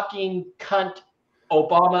fucking cunt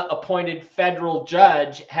Obama-appointed federal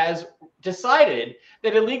judge has decided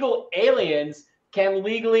that illegal aliens can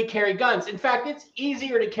legally carry guns. In fact, it's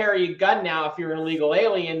easier to carry a gun now if you're an illegal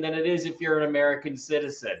alien than it is if you're an American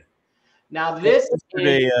citizen. Now,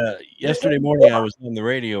 yesterday morning, I was on the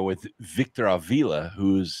radio with Victor Avila,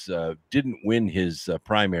 who's didn't win his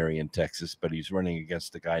primary in Texas, but he's running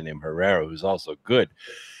against a guy named Herrera, who's also good.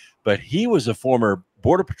 But he was a former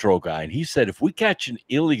Border Patrol guy, and he said if we catch an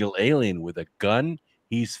illegal alien with a gun,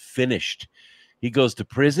 he's finished. He goes to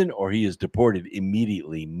prison or he is deported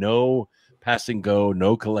immediately. No pass and go,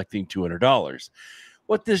 no collecting $200.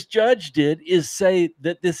 What this judge did is say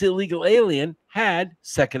that this illegal alien had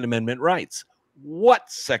Second Amendment rights.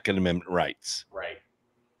 What Second Amendment rights?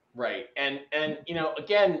 Right. And you know,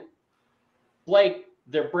 again, Blake,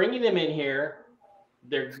 they're bringing them in here.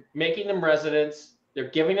 They're making them residents. They're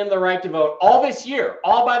giving them the right to vote all this year,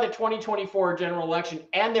 all by the 2024 general election,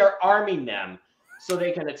 and they're arming them so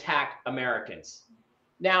they can attack Americans.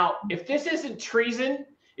 Now, if this isn't treason,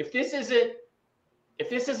 if this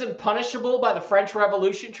isn't punishable by the French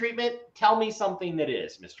Revolution treatment, tell me something that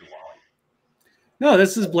is, Mr. Wally. No,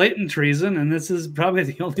 this is blatant treason, and this is probably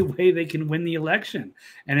the only way they can win the election.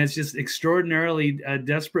 And it's just extraordinarily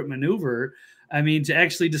desperate maneuver. I mean, to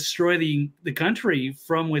actually destroy the country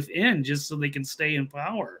from within just so they can stay in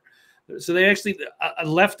power. So they actually, a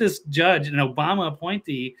leftist judge, an Obama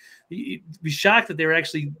appointee, you'd be shocked that they're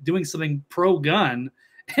actually doing something pro-gun,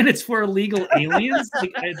 and it's for illegal aliens.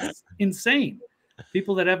 Like, it's insane.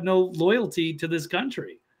 People that have no loyalty to this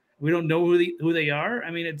country. We don't know who they are.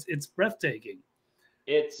 I mean, it's breathtaking.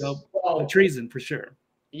 It's So, well, treason for sure.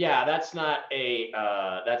 yeah, that's not a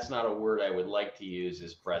word I would like to use.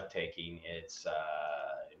 Is breathtaking. It's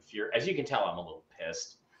if you're, as you can tell, I'm a little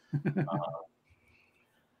pissed.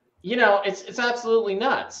 You know, it's absolutely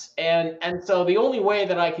nuts. And so the only way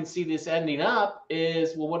that I can see this ending up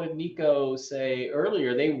is, well, what did Nico say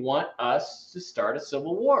earlier? They want us to start a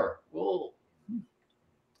civil war. Well,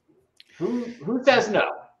 who says no?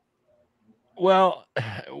 Well,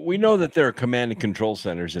 we know that there are command and control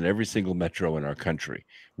centers in every single metro in our country.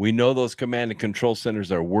 We know those command and control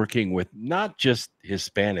centers are working with not just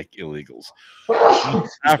Hispanic illegals,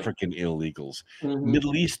 African illegals, Mhm.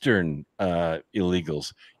 Middle Eastern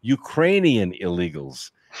illegals, Ukrainian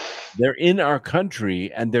illegals. They're in our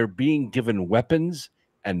country and they're being given weapons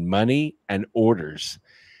and money and orders.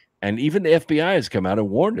 And even the FBI has come out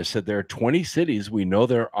and warned us that there are 20 cities we know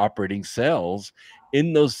they're operating cells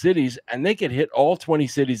in those cities, and they could hit all 20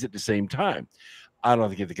 cities at the same time. I don't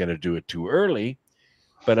think they're going to do it too early,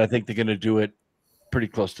 but I think they're going to do it pretty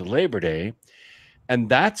close to Labor Day. And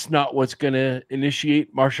that's not what's going to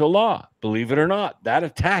initiate martial law. Believe it or not, that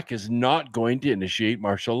attack is not going to initiate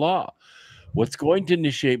martial law. What's going to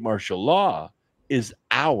initiate martial law is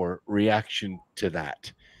our reaction to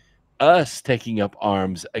that. Us taking up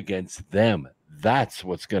arms against them. That's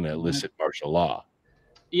what's going to elicit martial law.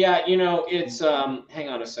 Yeah, you know, it's hang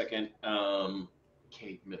on a second.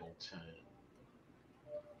 Kate Middleton.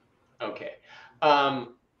 Okay.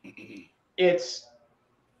 It's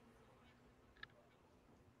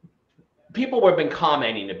people have been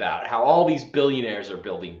commenting about how all these billionaires are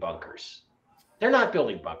building bunkers. They're not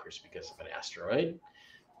building bunkers because of an asteroid.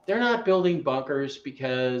 They're not building bunkers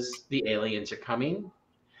because the aliens are coming.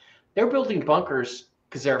 They're building bunkers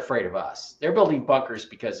because they're afraid of us. They're building bunkers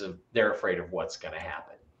because they're afraid of what's going to happen.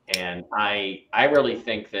 And I really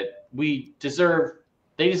think that they deserve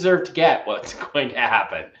to get what's going to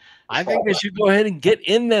happen. I think they should go ahead and get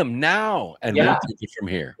in them now, and we'll take it from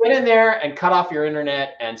here. Get in there and cut off your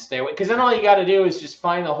internet and stay away. Because then all you got to do is just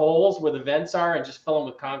find the holes where the vents are and just fill them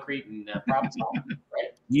with concrete, and problem solved,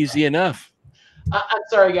 right? Easy enough. I'm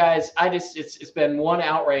sorry, guys. It's been one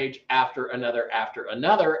outrage after another,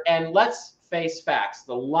 and let's face facts.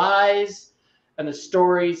 The lies and the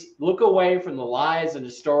stories. Look away from the lies and the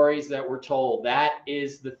stories that we're told. That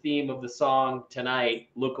is the theme of the song tonight.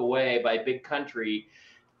 Look Away by Big Country.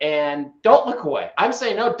 And don't look away. I'm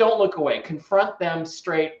saying no, don't look away. Confront them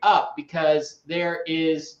straight up, because there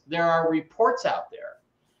are reports out there,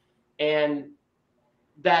 and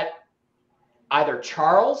that either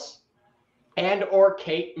Charles and or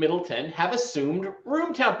Kate Middleton have assumed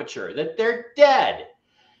room temperature, that they're dead.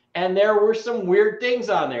 And there were some weird things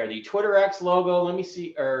on there. The Twitter X logo, let me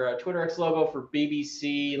see, or Twitter X logo for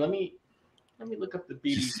BBC. Let me look up the BBC.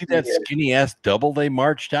 Did you see that skinny ass double they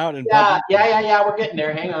marched out in public? public? Yeah. We're getting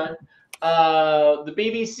there. Hang on. The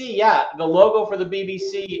BBC, the logo for the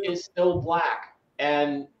BBC is still black.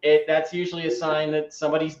 And that's usually a sign that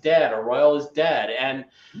somebody's dead or royal is dead. And,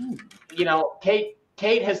 you know, Kate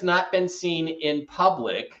has not been seen in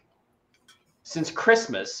public since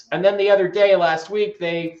Christmas. And then the other day, last week,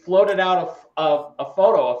 they floated out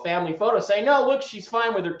a family photo saying, no, look, she's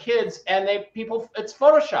fine with her kids. And it's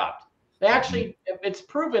Photoshopped. They actually, it's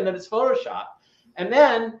proven that it's Photoshopped. And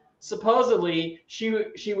then supposedly she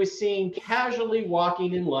was seen casually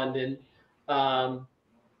walking in London.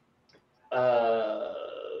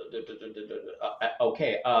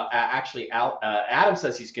 Actually, Adam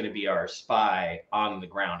says he's going to be our spy on the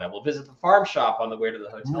ground. I will visit the farm shop on the way to the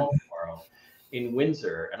hotel tomorrow in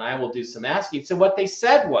Windsor, and I will do some asking. So what they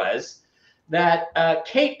said was that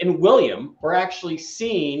Kate and William were actually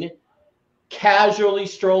seen casually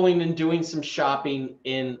strolling and doing some shopping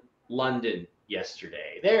in London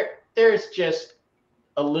yesterday. There's just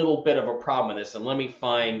a little bit of a problem with this, and let me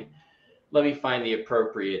find the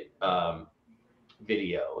appropriate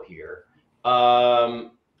video here.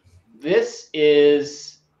 This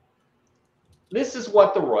is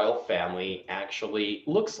what the royal family actually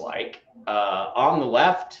looks like. On the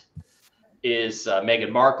left is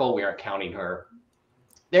Meghan Markle. We aren't counting her.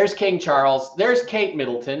 There's King Charles. There's Kate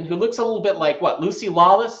Middleton, who looks a little bit like what? Lucy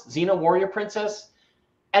Lawless, Xena Warrior Princess,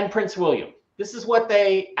 and Prince William. This is what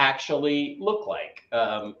they actually look like,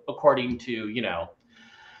 according to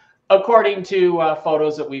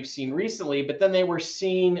photos that we've seen recently. But then they were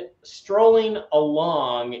seen strolling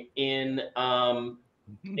along in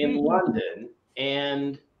London,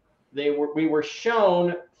 and we were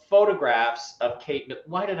shown photographs of Kate.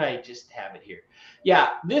 Why did I just have it here?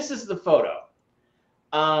 Yeah, this is the photo.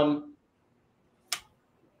 And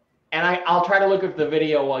I'll try to look at the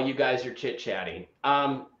video while you guys are chit-chatting.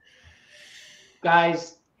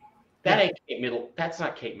 guys, that ain't Kate Middleton. That's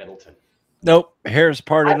not Kate Middleton. Nope, hair's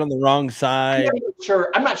parted on the wrong side.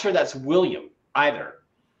 I'm not sure that's William either.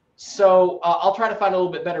 So I'll try to find a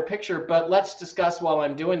little bit better picture, but let's discuss while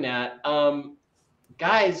I'm doing that.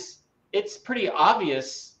 Guys, it's pretty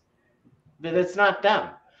obvious that it's not them.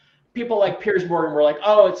 People like Piers Morgan were like,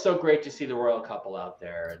 oh, it's so great to see the royal couple out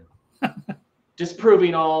there and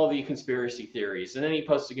disproving all the conspiracy theories. And then he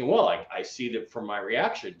posted again, well, I see that from my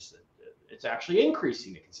reactions, it's actually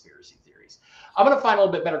increasing the conspiracy theories. I'm going to find a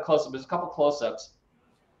little bit better close-up. There's a couple close-ups.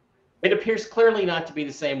 It appears clearly not to be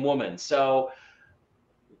the same woman. So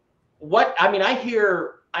what, I mean,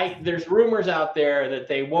 there's rumors out there that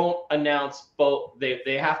they won't announce both.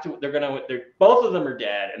 They have to, both of them are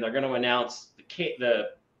dead, and they're going to announce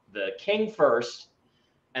the king first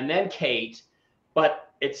and then Kate,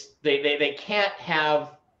 but they can't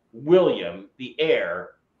have William, the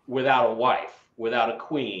heir, without a wife, without a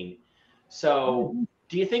queen. So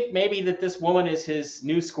do you think maybe that this woman is his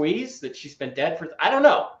new squeeze, that she's been dead for, I don't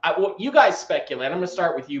know. Well, you guys speculate. I'm going to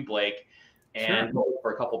start with you, Blake, and look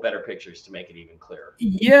for a couple better pictures to make it even clearer.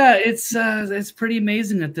 Yeah, it's pretty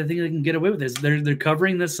amazing that they think they can get away with this. They're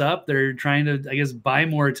covering this up. They're trying to, I guess, buy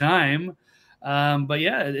more time. But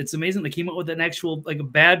yeah, it's amazing. They came up with an actual, like, a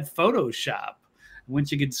bad Photoshop.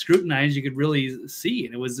 Once you could scrutinize, you could really see.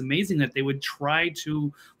 And it was amazing that they would try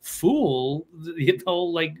to fool the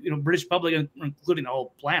whole, like, British public, including the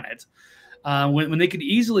whole planet, when they could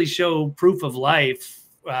easily show proof of life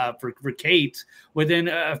for Kate within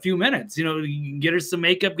a few minutes. You can get her some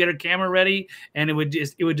makeup, get her camera ready, and it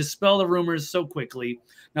would dispel the rumors so quickly.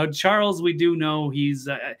 Now, Charles, we do know he's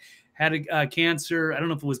had a cancer. I don't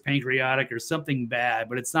know if it was pancreatic or something bad,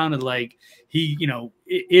 but it sounded like he,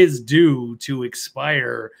 is due to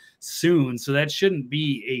expire soon. So that shouldn't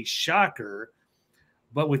be a shocker.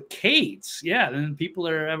 But with Kate, yeah, then people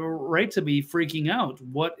have a right to be freaking out.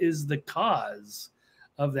 What is the cause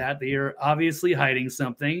of that? They are obviously hiding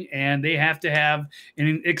something, and they have to have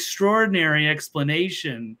an extraordinary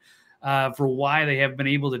explanation for why they have been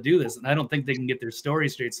able to do this. And I don't think they can get their story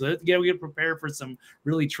straight. So we get prepared for some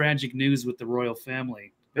really tragic news with the royal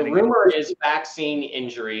family. The rumor is vaccine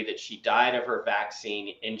injury, that she died of her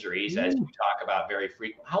vaccine injuries, as we talk about very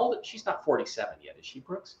frequently. How old? She's not 47 yet, is she,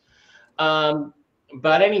 Brooks?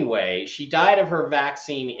 But anyway, she died of her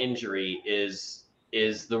vaccine injury is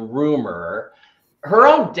the rumor. Her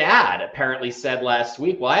own dad apparently said last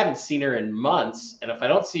week, well, I haven't seen her in months, and if I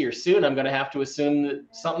don't see her soon, I'm going to have to assume that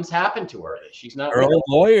something's happened to her, that she's not. Her own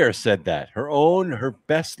lawyer said that. Her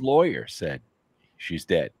best lawyer said she's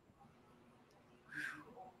dead.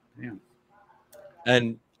 Yeah.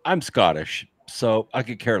 And I'm Scottish, so I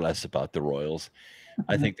could care less about the royals.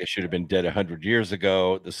 I think they should have been dead 100 years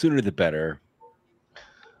ago. The sooner the better.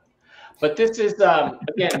 But this is,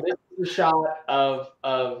 again, this is a shot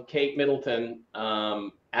of Kate Middleton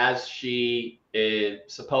as she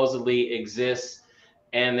supposedly exists.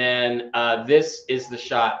 And then this is the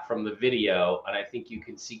shot from the video. And I think you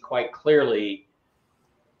can see quite clearly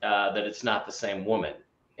that it's not the same woman.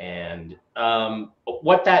 And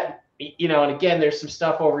what that, and again, there's some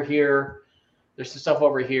stuff over here. There's some stuff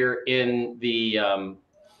over here in the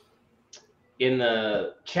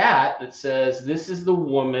chat that says, this is the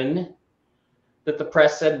woman that the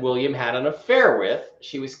press said William had an affair with.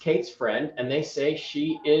 She was Kate's friend, and they say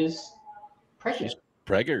she is pregnant. She's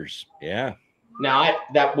preggers, yeah. Now,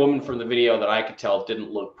 that woman from the video that I could tell didn't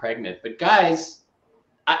look pregnant. But guys,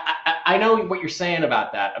 I know what you're saying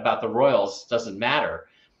about that, about the royals doesn't matter.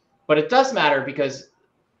 But it does matter, because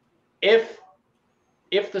if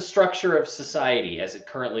the structure of society as it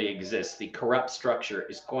currently exists, the corrupt structure,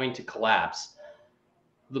 is going to collapse,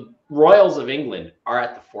 the royals of England are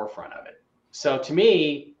at the forefront of it. So to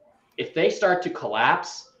me, if they start to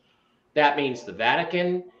collapse, that means the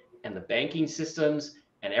Vatican and the banking systems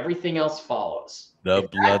and everything else follows. The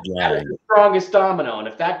bloodline. That is the strongest domino. And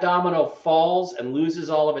if that domino falls and loses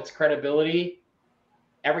all of its credibility,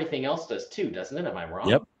 everything else does too, doesn't it? Am I wrong?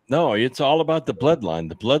 Yep. No, it's all about the bloodline.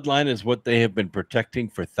 The bloodline is what they have been protecting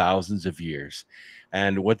for thousands of years.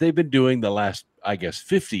 And what they've been doing the last, I guess,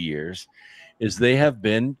 50 years is they have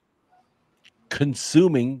been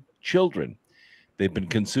consuming children. They've been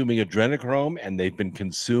consuming adrenochrome, and they've been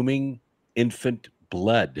consuming infant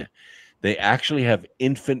blood. They actually have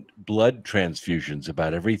infant blood transfusions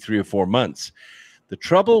about every 3 or 4 months. The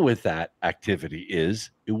trouble with that activity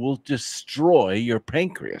is it will destroy your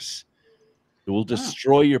pancreas. It will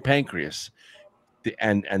destroy your pancreas.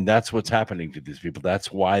 And that's what's happening to these people.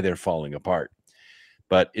 That's why they're falling apart.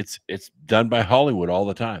 But it's done by Hollywood all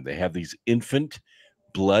the time. They have these infant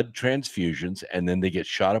blood transfusions, and then they get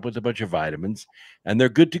shot up with a bunch of vitamins, and they're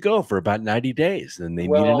good to go for about 90 days. Then they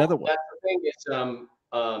need another one. That's the thing is,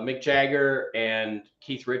 Mick Jagger and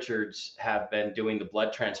Keith Richards have been doing the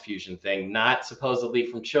blood transfusion thing, not supposedly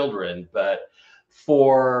from children, but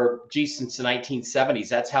since the 1970s.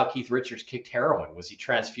 That's how Keith Richards kicked heroin, was he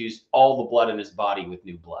transfused all the blood in his body with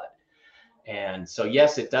new blood. And so,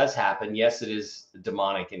 yes, it does happen. Yes, it is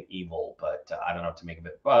demonic and evil, but I don't know what to make of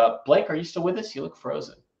it. Blake, are you still with us? You look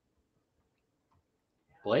frozen.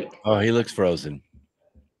 Blake? Oh, he looks frozen.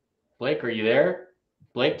 Blake, are you there?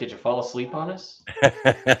 Blake, did you fall asleep on us?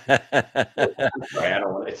 Sorry,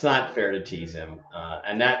 it's not fair to tease him.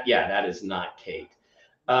 And that is not Kate.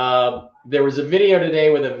 There was a video today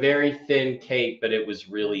with a very thin Kate, but it was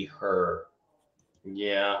really her.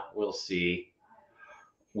 Yeah, we'll see.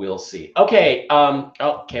 We'll see. Okay.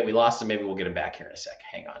 Okay, we lost him. Maybe we'll get him back here in a sec.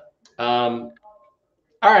 Hang on.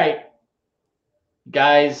 All right,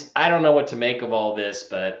 guys, I don't know what to make of all this,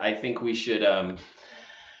 but I think we should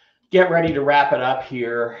get ready to wrap it up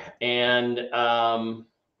here. And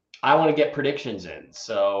I want to get predictions in.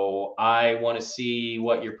 So I want to see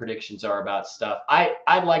what your predictions are about stuff.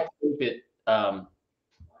 I'd like to keep it.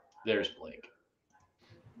 There's Blake.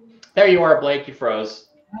 There you are, Blake. You froze.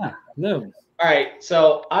 Hello. All right,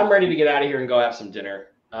 so I'm ready to get out of here and go have some dinner.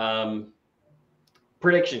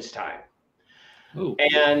 Predictions time. Ooh.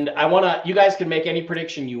 And you guys can make any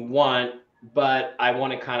prediction you want, but I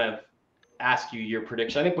want to kind of ask you your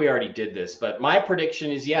prediction. I think we already did this, but my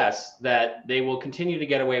prediction is yes, that they will continue to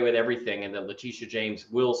get away with everything and that Letitia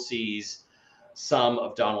James will seize some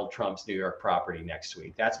of Donald Trump's New York property next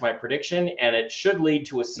week. That's my prediction, and it should lead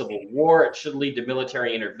to a civil war. It should lead to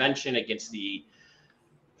military intervention against the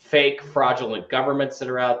fake fraudulent governments that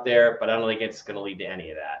are out there, but I don't think it's going to lead to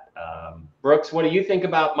any of that. Brooks, what do you think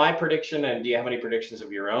about my prediction, and do you have any predictions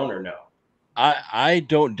of your own or no? I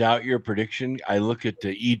don't doubt your prediction. I look at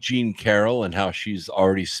E. Jean Carroll and how she's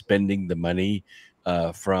already spending the money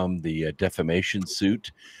from the defamation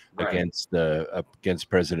suit against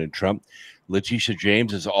President Trump. Letitia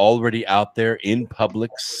James is already out there in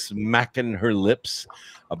public smacking her lips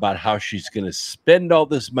about how she's going to spend all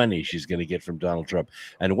this money she's going to get from Donald Trump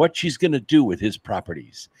and what she's going to do with his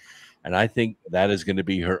properties. And I think that is going to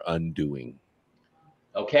be her undoing.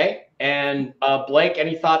 Okay. And Blake,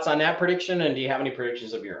 any thoughts on that prediction? And do you have any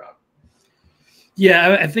predictions of your own?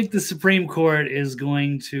 Yeah, I think the Supreme Court is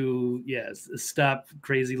going to, stop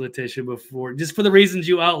crazy Letitia before, just for the reasons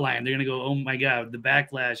you outlined. They're going to go, oh my God, the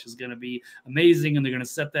backlash is going to be amazing, and they're going to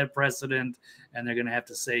set that precedent, and they're going to have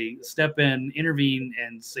to step in, intervene,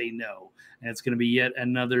 and say no. And it's going to be yet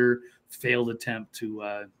another failed attempt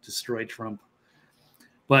to destroy Trump.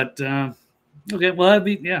 But okay, well,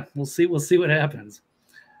 we'll see what happens.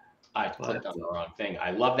 I clicked on the wrong thing.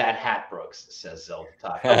 I love that hat, Brooks, says Zelle at the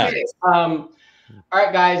top. Okay. All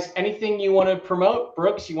right, guys, anything you want to promote?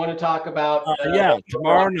 Brooks, you want to talk about?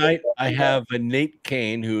 Tomorrow night I have Nate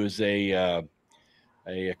Kane, who is a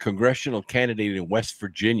congressional candidate in West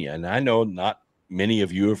Virginia. And I know not many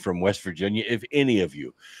of you are from West Virginia, if any of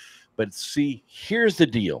you. But see, here's the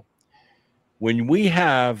deal. When we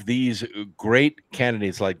have these great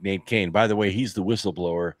candidates like Nate Kane, by the way, he's the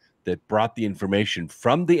whistleblower that brought the information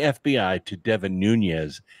from the FBI to Devin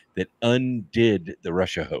Nunes that undid the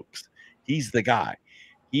Russia hoax. He's the guy.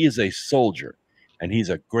 He is a soldier, and he's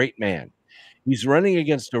a great man. He's running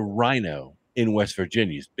against a rhino in West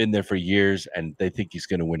Virginia. He's been there for years, and they think he's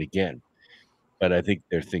going to win again. But I think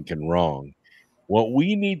they're thinking wrong. What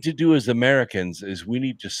we need to do as Americans is we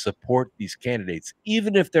need to support these candidates,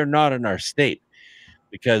 even if they're not in our state,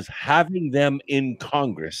 because having them in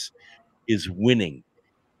Congress is winning.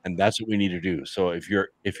 And that's what we need to do. So if you're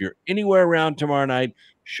anywhere around tomorrow night,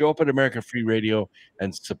 show up at America Free Radio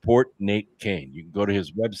and support Nate Kane. You can go to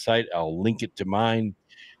his website. I'll link it to mine,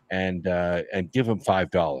 and give him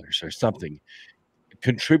 $5 or something.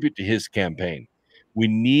 Contribute to his campaign. We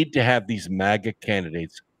need to have these MAGA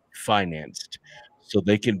candidates financed so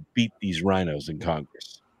they can beat these rhinos in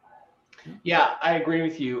Congress. Yeah, I agree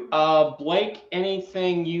with you. Blake,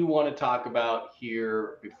 anything you want to talk about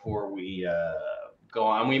here before we go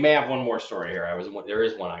on? We may have one more story here. There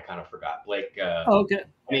is one I kind of forgot. Blake, okay.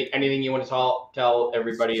 Anything you want to tell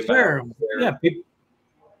everybody about? Sure. Yeah.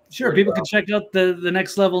 Sure. People can check out the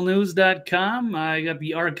nextlevelnews.com. I got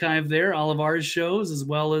the archive there, all of our shows, as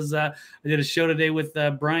well as I did a show today with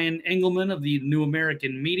Brian Engelman of the New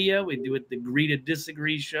American Media. We do it the Agree to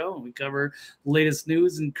Disagree show, and we cover the latest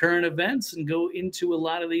news and current events and go into a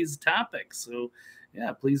lot of these topics. So,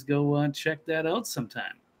 yeah, please go check that out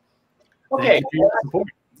sometime. Okay.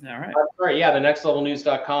 All right. Sorry, yeah, the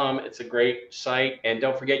nextlevelnews.com. It's a great site. And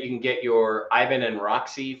don't forget, you can get your Ivan and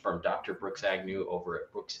Roxy from Dr. Brooks Agnew over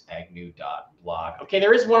at brooksagnew.blog. Okay,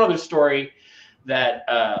 there is one other story that,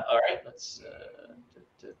 all right, let's,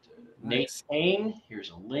 Nate Kane, here's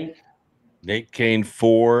a link. Nate Kane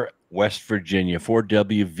for West Virginia,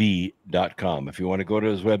 4wv.com. If you want to go to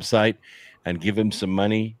his website and give him some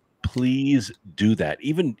money, please do that.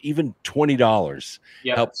 Even $20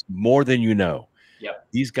 helps more than you know. Yep.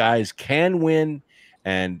 These guys can win,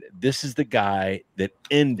 and this is the guy that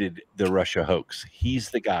ended the Russia hoax.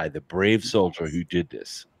 He's the guy, the brave soldier who did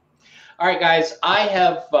this. All right, guys,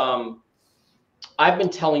 I've been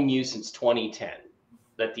telling you since 2010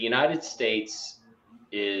 that the United States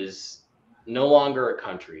is no longer a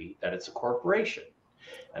country, that it's a corporation,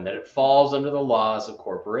 and that it falls under the laws of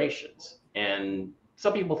corporations. And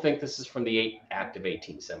some people think this is from the Act of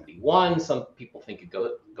 1871. Some people think it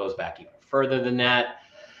goes back even further than that.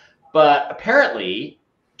 But apparently,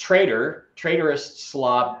 traitorous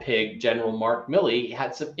Slav pig General Mark Milley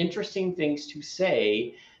had some interesting things to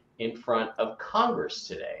say in front of Congress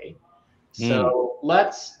today. So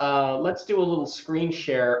let's do a little screen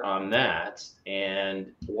share on that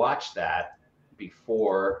and watch that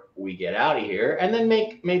before we get out of here, and then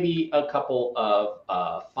make maybe a couple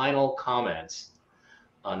of final comments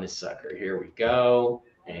on this sucker. Here we go,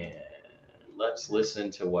 and let's listen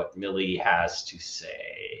to what Milley has to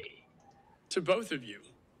say. To both of you,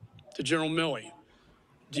 to General Milley,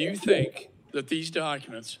 do you think that these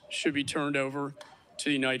documents should be turned over to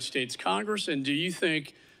the United States Congress, and do you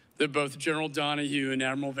think that both General Donahue and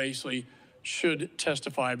Admiral Vasely should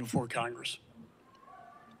testify before Congress?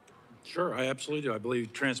 Sure, I absolutely do. I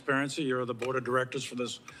believe transparency. You're the board of directors for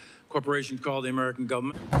this corporation called the American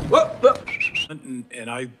government. And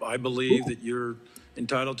I believe that you're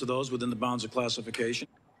entitled to those within the bounds of classification.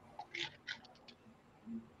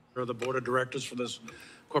 You're the board of directors for this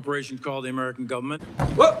corporation called the American government.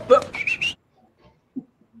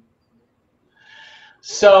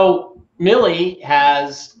 So Milley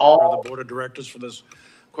has all You're the board of directors for this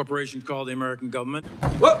corporation called the American government.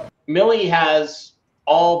 Milley has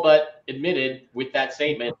all but admitted with that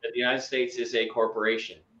statement that the United States is a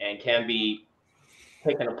corporation and can be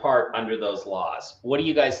taken apart under those laws. What do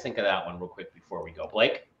you guys think of that one real quick before we go?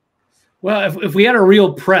 Blake? Well, if we had a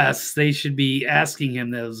real press, they should be asking him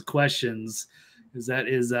those questions. Because that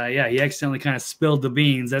is, yeah, he accidentally kind of spilled the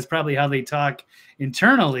beans. That's probably how they talk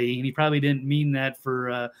internally, and he probably didn't mean that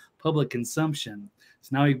for public consumption.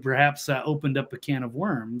 So now he perhaps opened up a can of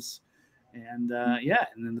worms. And yeah,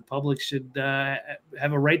 and then the public should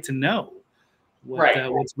have a right to know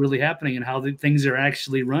what's really happening and how things are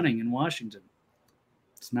actually running in Washington.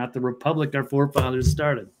 It's not the republic our forefathers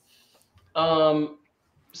started.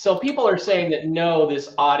 So people are saying that no,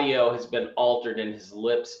 this audio has been altered and his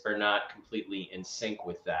lips are not completely in sync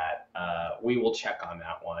with that. We will check on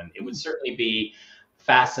that one. It would certainly be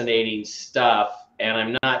fascinating stuff, and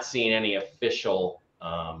I'm not seeing any official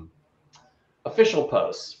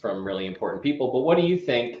posts from really important people. But what do you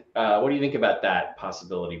think? What do you think about that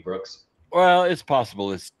possibility, Brooks? Well, it's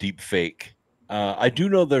possible it's deep fake. I do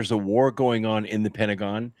know there's a war going on in the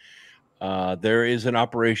Pentagon. There is an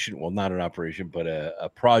operation, well, not an operation, but a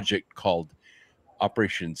project called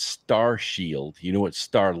Operation Star Shield. You know what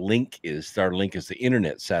Starlink is? Starlink is the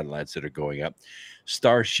internet satellites that are going up.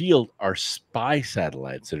 Star Shield are spy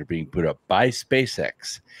satellites that are being put up by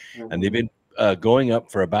SpaceX. And they've been going up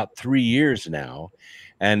for about 3 years now.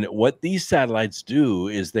 And what these satellites do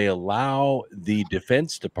is they allow the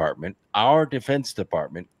Defense Department, our Defense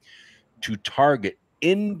Department, to target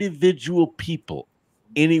individual people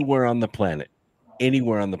anywhere on the planet.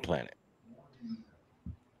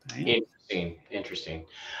 Interesting.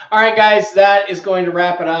 All right, guys, that is going to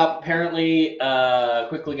wrap it up. Apparently,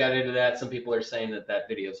 quickly got into that. Some people are saying that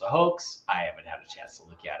video is a hoax. I haven't had a chance to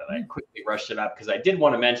look at it. I quickly rushed it up because I did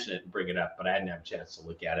want to mention it and bring it up, but I hadn't had a chance to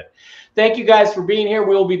look at it. Thank you guys for being here.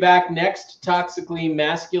 We'll be back next Toxically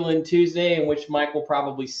Masculine Tuesday, in which Mike will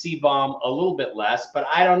probably C-bomb a little bit less, but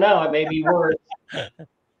I don't know. It may be worse.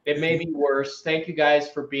 It may be worse. Thank you guys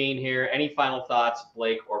for being here. Any final thoughts,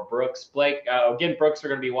 Blake or Brooks? Blake, again, Brooks, we're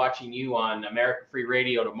going to be watching you on American Free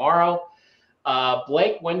Radio tomorrow.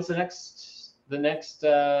 Blake, when's the next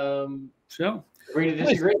show? Agree to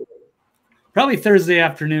disagree. Probably Thursday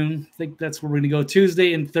afternoon. I think that's where we're going to go.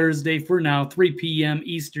 Tuesday and Thursday for now, 3 p.m.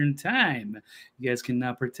 Eastern time. You guys can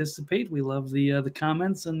participate. We love the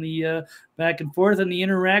comments and the back and forth and the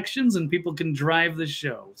interactions, and people can drive the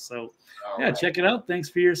show. So, yeah, check it out. Thanks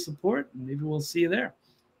for your support. Maybe we'll see you there.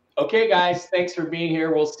 Okay, guys, thanks for being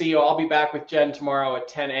here. We'll see you. I'll be back with Jen tomorrow at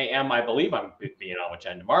 10 a.m. I believe I'm being on with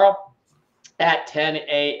Jen tomorrow. at 10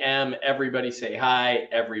 a.m. Everybody say hi.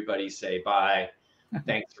 Everybody say bye.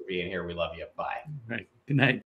 Thanks for being here. We love you. Bye. Right. Good night.